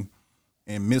 1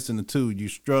 and missing the 2, you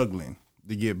struggling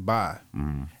to get by.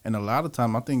 And a lot of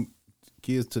time, I think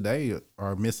kids today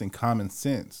are missing common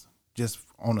sense just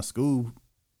on a school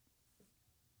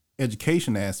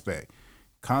education aspect.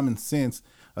 Common sense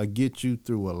will get you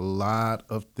through a lot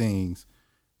of things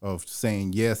of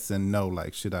saying yes and no,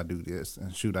 like, should I do this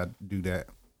and should I do that?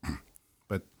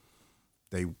 But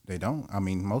they don't. I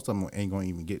mean, most of them ain't going to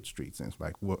even get street sense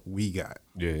like what we got.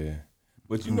 Yeah.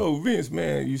 But Vince,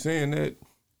 man, you saying that,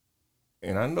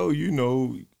 and I know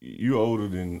you're older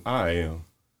than I am.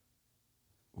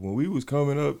 When we was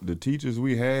coming up, the teachers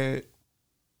we had,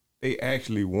 they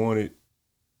actually wanted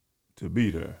to be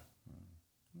there.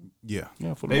 Yeah.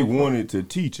 They wanted to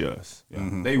teach us.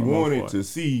 Yeah. They wanted to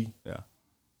see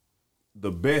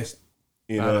the best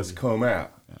in us come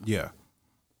out. Yeah.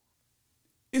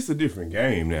 It's a different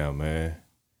game now, man.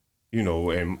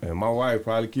 And my wife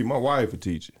probably keep my wife a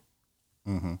teacher.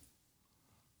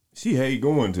 She hate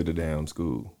going to the damn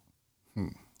school.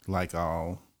 Like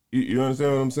all. You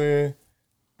understand what I'm saying?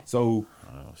 So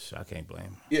I can't blame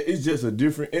them. Yeah, it's just a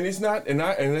different, and it's not,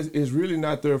 it's really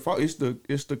not their fault. It's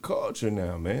the culture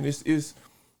now, man. It's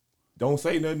don't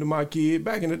say nothing to my kid.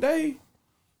 Back in the day,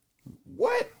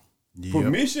 what? Yep.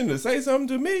 Permission to say something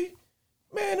to me?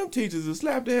 Man, them teachers will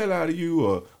slap the hell out of you,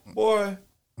 or boy.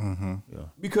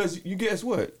 Because you guess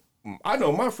what? I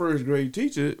know my first grade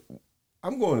teacher.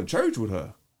 I'm going to church with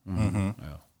her.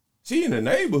 She in the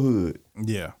neighborhood.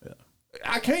 Yeah.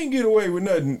 I can't get away with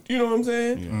nothing. You know what I'm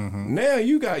saying? Now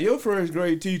you got your first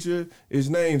grade teacher is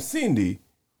named Cindy,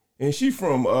 and she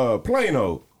from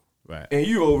Plano. Right. And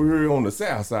you over here on the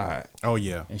south side. Oh,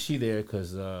 yeah. And she there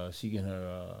because she getting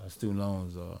her student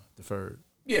loans deferred.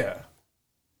 Yeah.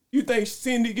 You think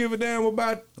Cindy give a damn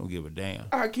about? Don't give a damn.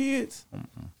 Our kids?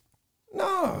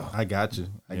 No. I got you.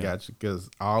 I got you. Because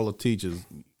all the teachers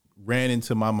ran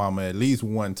into my mama at least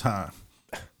one time.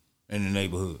 In the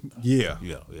neighborhood. Yeah.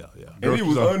 And it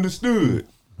was understood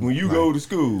when you go to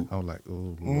school. I was like,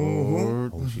 oh,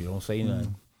 Lord. Oh, she don't say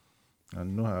nothing. I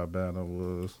know how bad I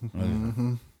was.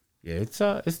 Yeah,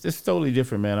 it's totally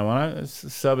different, man. When I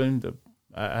subbing,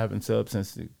 I haven't subbed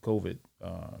since the COVID.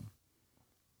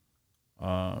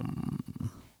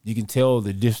 You can tell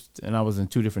and I was in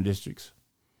 2 different districts.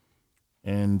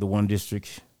 And the one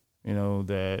district,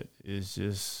 that is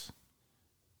just,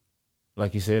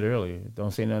 like you said earlier,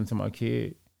 don't say nothing to my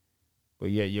kid, but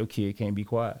yet your kid can't be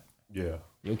quiet. Yeah.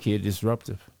 Your kid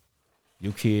disruptive.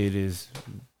 Your kid is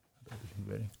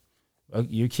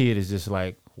just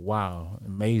like, wow,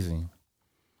 amazing.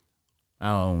 I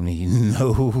don't need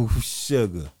no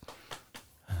sugar.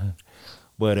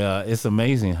 But it's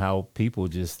amazing how people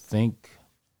just think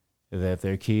that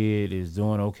their kid is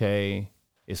doing okay.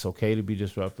 It's okay to be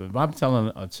disruptive. If I'm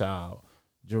telling a child,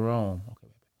 Jerome,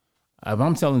 if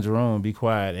I'm telling Jerome be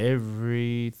quiet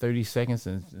every 30 seconds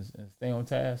and stay on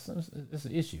task, it's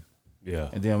an issue. Yeah.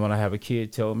 And then when I have a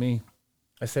kid tell me,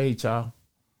 I say, hey, child,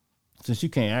 since you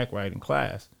can't act right in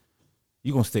class,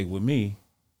 you're going to stick with me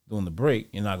during the break.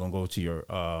 You're not going to go to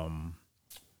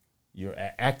your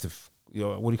active,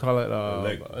 what do you call it?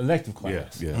 Elective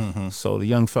class. Yeah. Mm-hmm. So the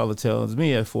young fella tells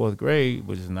me at 4th grade,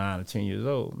 which is 9 or 10 years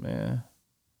old, man,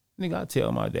 nigga, I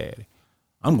tell my daddy,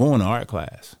 I'm going to art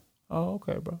class. Oh,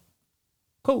 okay, bro.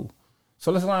 Cool.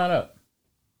 So let's line up.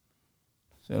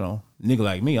 So, you know, nigga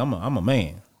like me, I'm a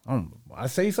man. I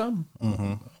say something,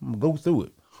 I'm gonna go through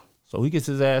it. So he gets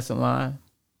his ass in line.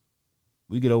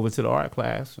 We get over to the art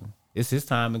class. And it's his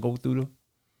time to go through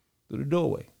the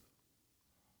doorway.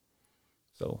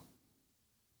 So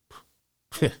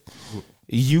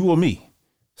you or me.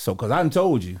 So because I done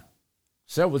told you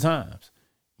several times,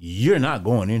 you're not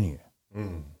going in here.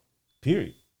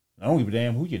 Period. I don't give a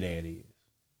damn who your dad is.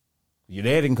 Your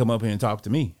dad can come up here and talk to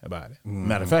me about it.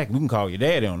 Matter of fact, we can call your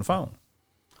daddy on the phone.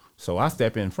 So I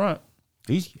step in front.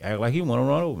 He act like he want to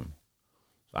run over me.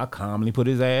 So I calmly put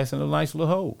his ass in a nice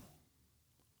little hole.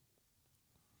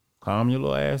 Calm your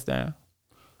little ass down.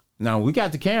 Now, we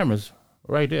got the cameras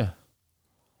right there.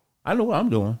 I know what I'm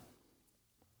doing.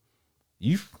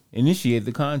 You initiate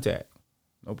the contact.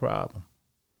 No problem.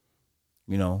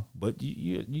 You know, but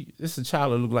this is a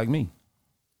child that look like me.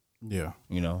 Yeah.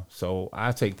 You know, so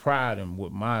I take pride in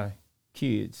what my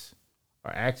kids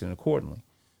are acting accordingly.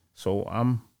 So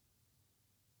I'm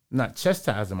not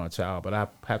chastising my child, but I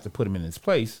have to put him in his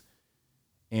place.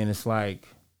 And it's like,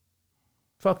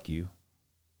 fuck you.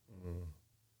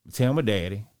 Tell my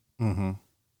daddy. I'm going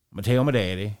to tell my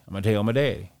daddy. I'm going to tell my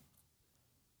daddy.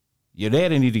 Your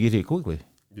daddy need to get here quickly.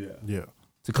 Yeah.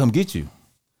 To come get you.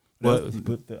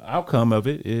 But the outcome of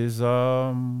it is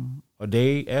a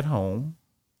day at home.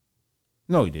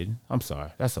 No, he didn't. I'm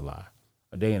sorry. That's a lie.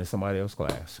 A day in somebody else's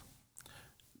class.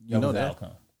 You know that.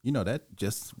 You know that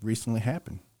just recently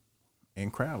happened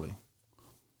in Crowley.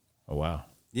 Oh, wow.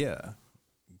 Yeah.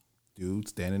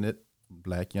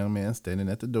 Black young man standing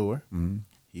at the door.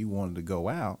 He wanted to go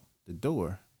out the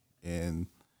door, and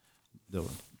the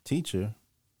teacher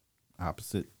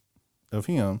opposite of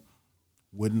him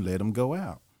wouldn't let him go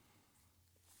out.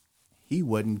 He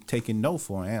wasn't taking no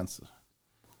for an answer.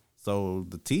 So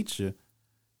the teacher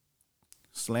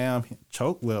put him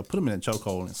in a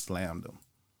chokehold and slammed him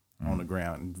on the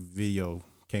ground. And video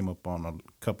came up on a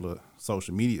couple of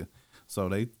social media. So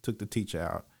they took the teacher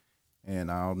out, and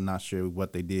I'm not sure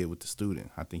what they did with the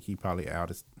student. I think he probably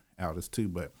out as too,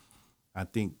 but I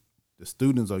think the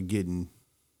students are getting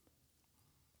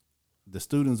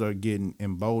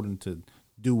emboldened to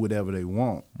do whatever they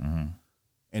want,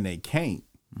 and they can't.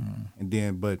 And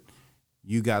then, but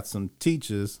you got some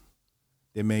teachers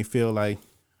that may feel like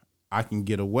I can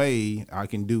get away, I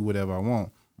can do whatever I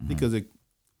want, because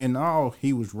in all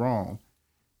he was wrong.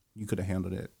 You could have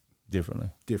handled that differently.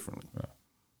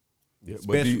 Yeah,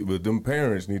 but them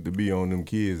parents need to be on them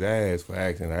kids' ass for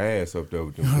acting their ass up there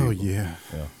with them people. Oh yeah.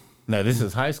 Now this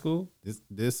is high school.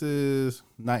 This is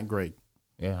 9th grade.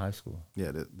 Yeah, high school.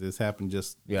 Yeah, this happened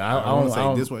just. Yeah, I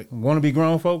don't this way. Want to be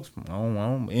grown folks? I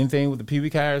don't anything with the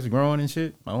pubic hairs growing and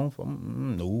shit. I don't.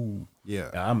 No. Yeah,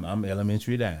 I'm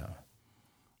elementary down.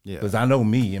 Yeah, because I know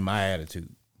me and my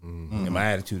attitude. And my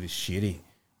attitude is shitty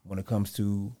when it comes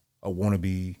to a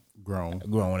wannabe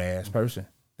grown ass person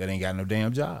that ain't got no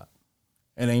damn job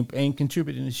and ain't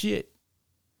contributing to shit.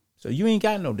 So you ain't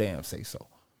got no damn say so.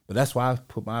 But that's why I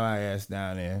put my ass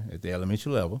down there at the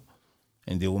elementary level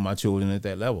and deal with my children at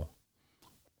that level.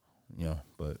 You know,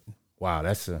 but wow, I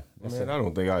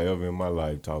don't think I ever in my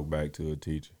life talked back to a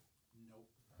teacher.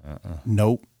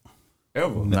 Nope.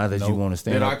 Ever. Not that you want to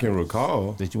stand that up. I can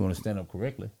recall. That you want to stand up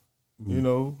correctly. You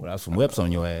know. Without some whips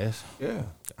on your ass. Yeah.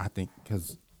 I think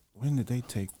because when did they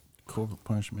take corporal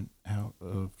punishment out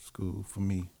of school for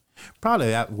me?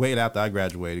 Probably way after I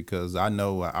graduated, because I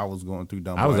know I was going through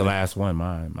dumb. I was the last one.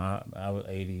 I was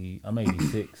 80. I'm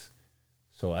 86.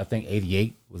 So I think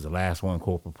 88 was the last one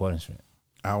corporal punishment.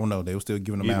 I don't know. They were still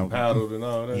giving them out. Paddled and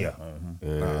all that. Yeah.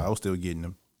 I was still getting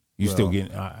them. You still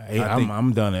getting?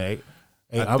 I'm done at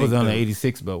 8. I was done at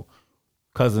 86, but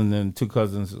two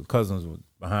cousins were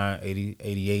behind 80,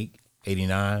 88,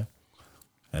 89,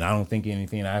 and I don't think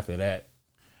anything after that.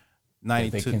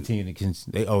 92. They continue to.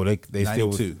 They still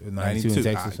was 92 in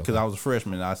Texas. Because I was a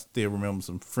freshman, I still remember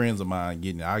some friends of mine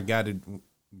getting it. I got it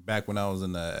back when I was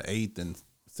in the 8th and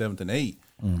 7th and 8th.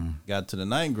 Got to the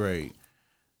 9th grade,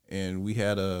 and we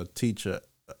had a teacher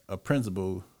a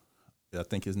principal. I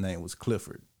think his name was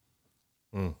Clifford,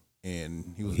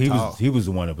 and he was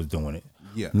the one that was doing it.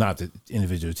 Yeah, not the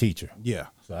individual teacher. Yeah,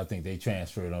 so I think they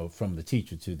transferred over from the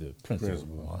teacher to the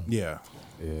principal. Yeah,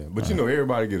 but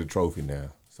everybody get a trophy now,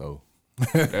 so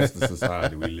that's the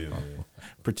society we live in.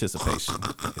 Participation.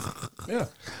 Yeah,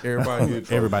 everybody get a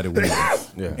trophy. Everybody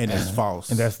wins. Yeah, and it's false.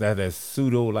 And that's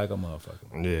pseudo like a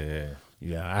motherfucker.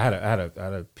 Yeah. I had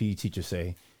a PE teacher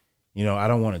say, I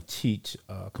don't want to teach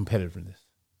competitiveness.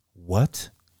 What?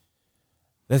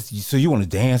 So you want to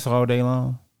dance all day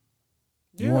long?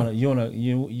 Yeah.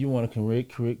 You want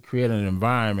to create an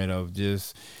environment of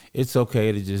just, it's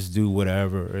okay to just do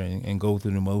whatever and go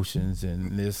through the motions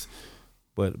and this,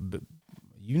 but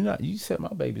you set my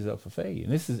babies up for failure,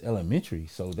 and this is elementary,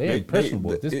 so they're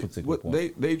impressionable at this particular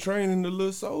point. They training the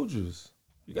little soldiers.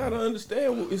 You got to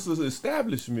understand, it's an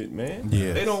establishment, man.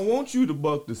 Yes. They don't want you to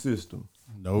buck the system.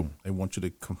 Nope. They want you to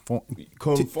conform and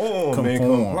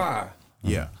comply.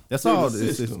 Yeah, that's all.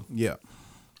 Yeah,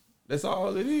 that's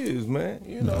all it is,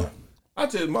 man. I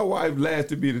tell you, my wife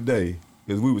laughed at me today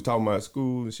because we was talking about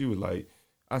school, and she was like,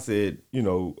 I said,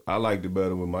 I liked it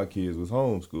better when my kids was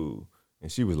homeschooled,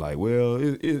 and she was like, well,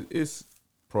 it's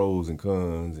pros and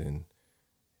cons, and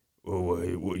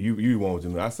what you want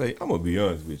them. I say, I'm gonna be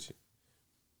honest with you.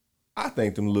 I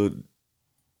think them little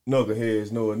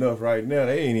knuckleheads know enough right now.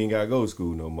 They ain't even gotta go to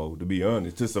school no more, to be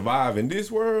honest, to survive in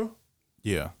this world.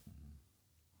 Yeah.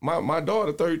 My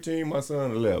daughter 13, my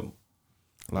son 11.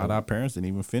 A lot of our parents didn't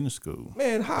even finish school.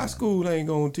 Man, high school ain't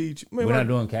gonna teach. Man, we're not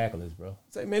doing calculus, bro.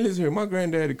 Say, man, listen here. My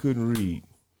granddaddy couldn't read.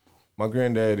 My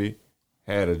granddaddy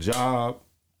had a job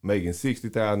making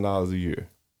 $60,000 a year.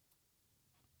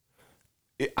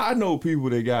 I know people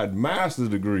that got master's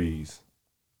degrees.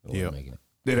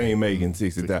 That ain't making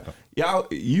 $60,000. Y'all,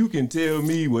 you can tell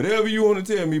me whatever you want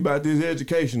to tell me about this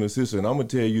educational system. I'm gonna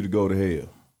tell you to go to hell.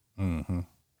 Mm-hmm.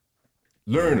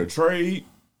 Learn a trade.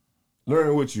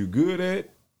 Learn what you're good at.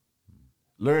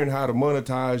 Learn how to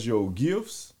monetize your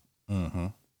gifts. Mm-hmm.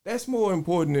 That's more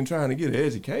important than trying to get an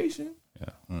education. Yeah.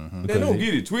 Mm-hmm. They don't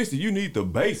get it twisted. You need the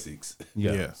basics.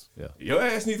 Yes. Yeah. Your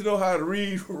ass needs to know how to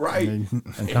read, write,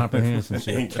 and comprehend some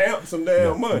shit. And count some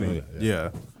damn money.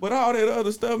 Yeah. But all that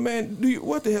other stuff, man,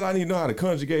 what the hell I need to know how to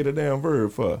conjugate a damn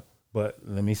verb for? But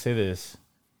let me say this.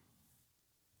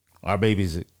 Our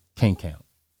babies can't count.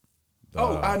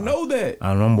 I know that.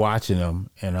 And I'm watching them,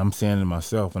 and I'm saying to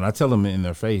myself, and I tell them in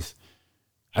their face,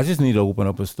 I just need to open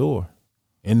up a store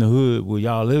in the hood where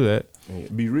y'all live at.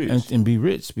 And be rich. And be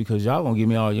rich, because y'all gonna give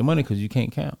me all your money because you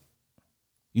can't count.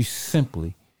 You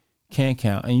simply can't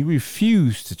count, and you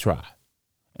refuse to try.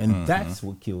 And that's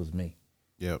what kills me.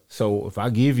 Yep. So if I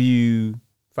give you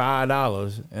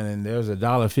 $5 and then there's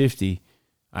 $1.50,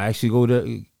 I actually go to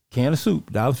a can of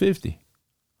soup, $1.50.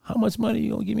 How much money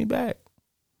you gonna give me back?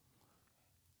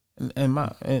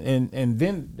 And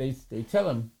then they tell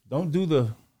them, don't do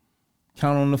the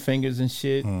count on the fingers and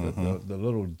shit, the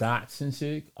little dots and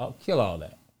shit. I'll kill all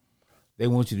that. They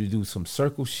want you to do some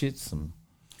circle shit, some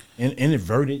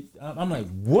inverted. I'm like,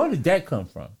 where did that come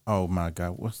from? Oh my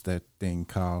God, what's that thing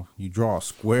called? You draw a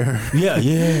square.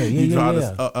 You draw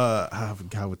this. I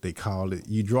forgot what they call it.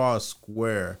 You draw a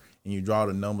square and you draw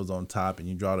the numbers on top and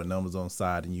you draw the numbers on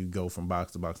side and you go from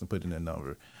box to box and put in a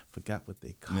number. Forgot what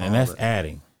they call it. And that's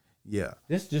adding. Yeah.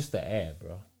 That's just the ad,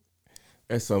 bro.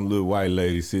 That's some little white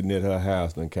lady sitting at her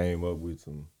house and came up with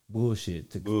some bullshit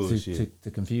to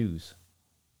confuse.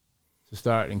 To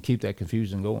start and keep that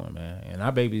confusion going, man. And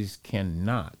our babies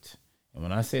cannot. And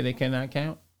when I say they cannot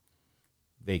count,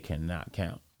 they cannot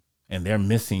count. And they're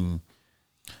missing,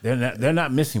 they're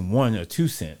not missing 1 or 2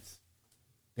 cents.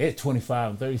 They're at 25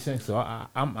 and 30 cents. So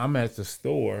I'm at the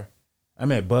store,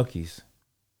 I'm at Buc-ee's,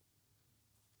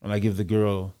 and I give the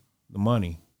girl the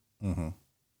money. Mm-hmm.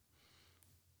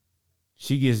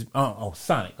 She gives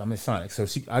Sonic. I'm at Sonic. So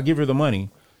I give her the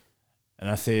money, and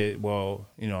I said, well,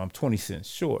 I'm 20 cents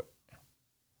short.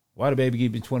 Why the baby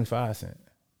give me 25 cents?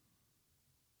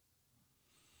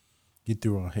 You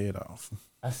threw her head off.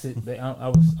 I said,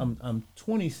 I'm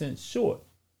 20 cents short.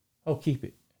 Oh, keep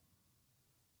it.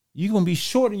 You're gonna be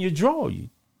short in your draw, you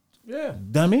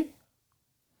dummy.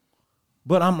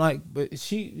 But I'm like, but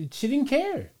she didn't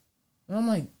care. And I'm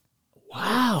like,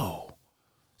 wow.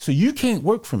 So you can't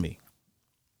work for me.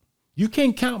 You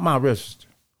can't count my register.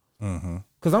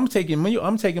 Because I'm taking money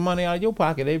out of your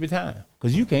pocket every time.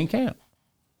 Because you can't count.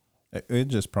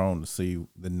 It's just prone to see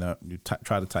the you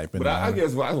try to type in. But I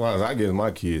guess I guess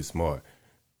my kids smart.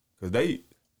 Because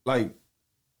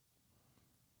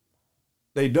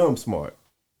they dumb smart.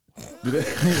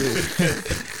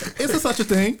 It's such a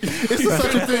thing. It's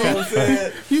such a thing.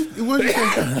 What do you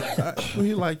think?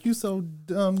 He like, you so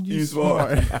dumb, you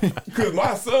smart. Because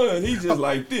my son, he just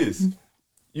like this.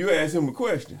 You ask him a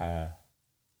question.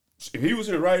 If he was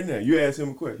here right now, you ask him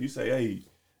a question. You say,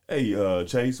 hey,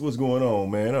 Chase, what's going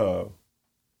on, man?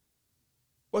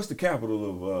 What's the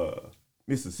capital of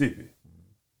Mississippi?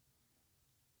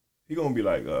 He gonna be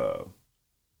like,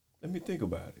 let me think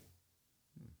about it.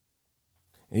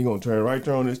 And he gonna turn right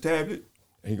there on his tablet,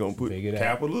 and he gonna put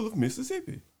capital of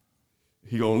Mississippi.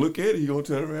 He gonna look at it, he gonna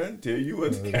turn around and tell you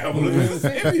what the capital of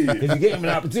Mississippi is. Because you gave him an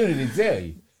opportunity to tell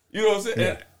you. You know what I'm saying?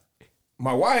 Yeah.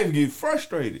 My wife gets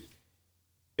frustrated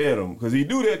at him because he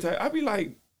do that. I be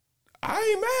like, I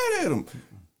ain't mad at him.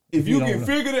 If you can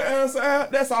figure the answer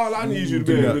out, that's all I need you to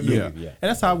be able to do. Yeah. And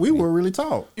that's how we were really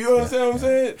taught. You know what I'm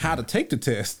saying? How to take the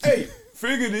test. Hey,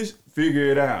 figure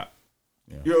it out.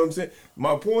 Yeah. You know what I'm saying?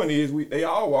 My point is, they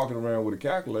all walking around with a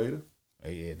calculator.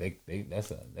 Yeah, they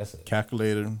that's a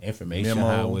calculator, information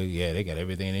highway. Yeah, they got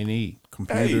everything they need.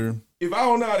 Computer. Hey, if I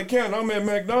don't know how to count, I'm at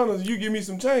McDonald's. You give me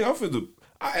some change.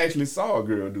 I actually saw a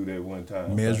girl do that one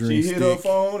time. Measuring she hit her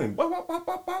phone and bop, bop, bop,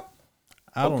 bop, bop.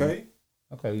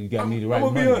 Okay, you got me to write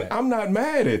money back. I'm not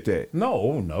mad at that.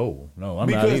 No, I'm not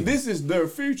because this is their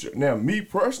future. Now, me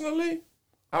personally,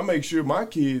 I make sure my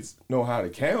kids know how to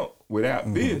count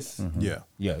without this. Mm-hmm.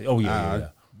 Yeah. Oh yeah.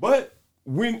 But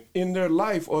when in their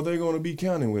life are they going to be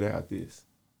counting without this?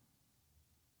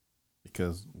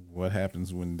 Because what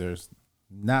happens when there's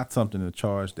not something to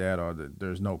charge that, or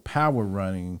there's no power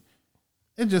running?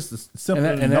 It's just simple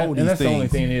to know these things. And that's the only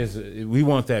thing is we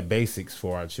want that basics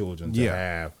for our children to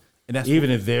have. And that's even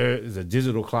if there is a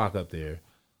digital clock up there,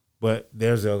 but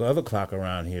there's another clock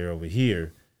around here over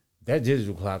here, that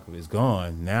digital clock is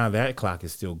gone. Now that clock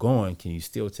is still going. Can you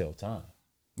still tell time?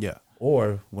 Yeah.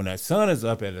 Or when that sun is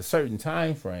up at a certain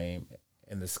time frame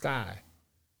in the sky,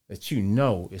 that you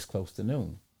know it's close to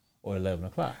noon or 11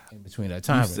 o'clock. In between that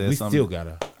time frame, we still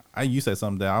gotta. You said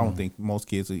something that I don't think most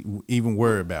kids even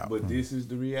worry about. But this is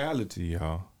the reality,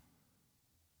 y'all.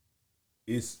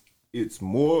 It's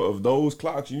more of those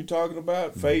clocks you talking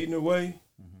about fading away,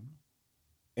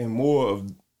 and more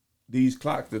of these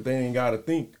clocks that they ain't got to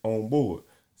think on board.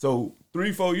 So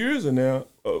 3-4 years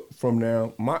from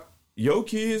now, my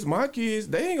kids,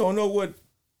 they ain't gonna know what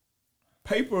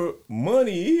paper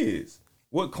money is,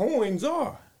 what coins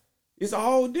are. It's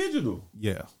all digital.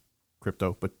 Yeah,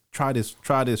 crypto. But try this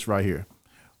right here.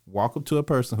 Walk up to a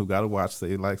person who got a watch,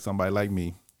 say like somebody like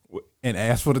me, and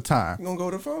ask for the time. You're gonna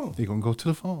go to the phone. They're gonna go to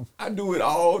the phone. I do it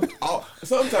all.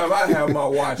 Sometimes I have my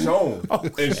watch on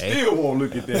and still won't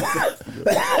look at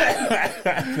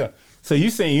that. So you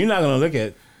saying you're not gonna look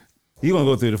at? You're gonna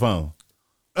go through the phone.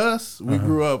 Us, we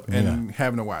grew up and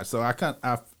having a watch, so I kind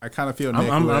of feel naked.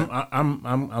 I'm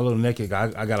a little naked.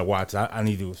 I got a watch. I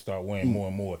need to start wearing more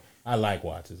and more. I like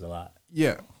watches a lot.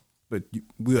 Yeah, but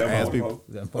we'll ask people.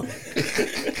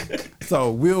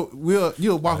 So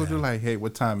you'll walk up to like, hey,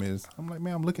 what time is? I'm like,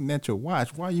 man, I'm looking at your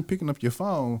watch. Why are you picking up your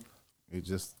phone? It's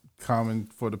just common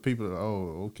for the people.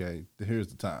 Oh, okay, here's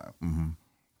the time.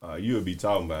 Mm-hmm. You'll be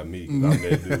talking about me because I'm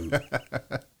that dude.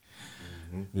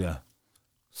 Yeah.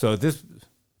 So at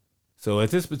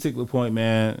this particular point,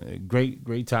 man,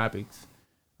 great topics,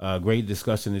 great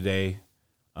discussion today.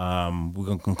 We're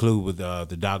gonna conclude with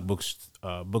the Doc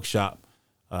Bookshop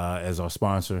as our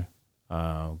sponsor.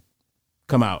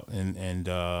 Come out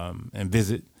and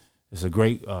visit. It's a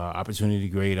great opportunity,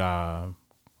 great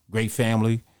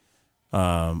family,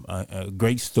 a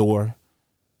great store,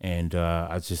 and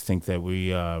I just think that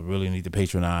we really need to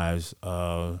patronize.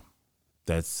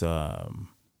 That's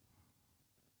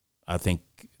I think,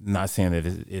 not saying that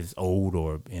it's old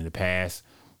or in the past,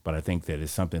 but I think that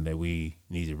it's something that we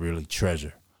need to really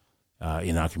treasure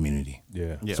in our community.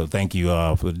 Yeah. So thank you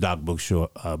for the Doc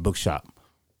Bookshop.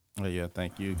 Yeah,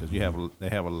 thank you, because they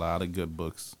have a lot of good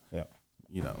books. Yeah.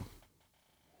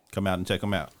 Come out and check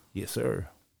them out. Yes, sir.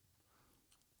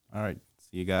 All right.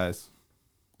 See you guys.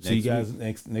 See you guys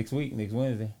next week, next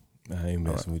Wednesday. I ain't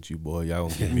messing with you, boy. Y'all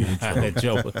gonna get me in trouble. That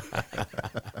joke.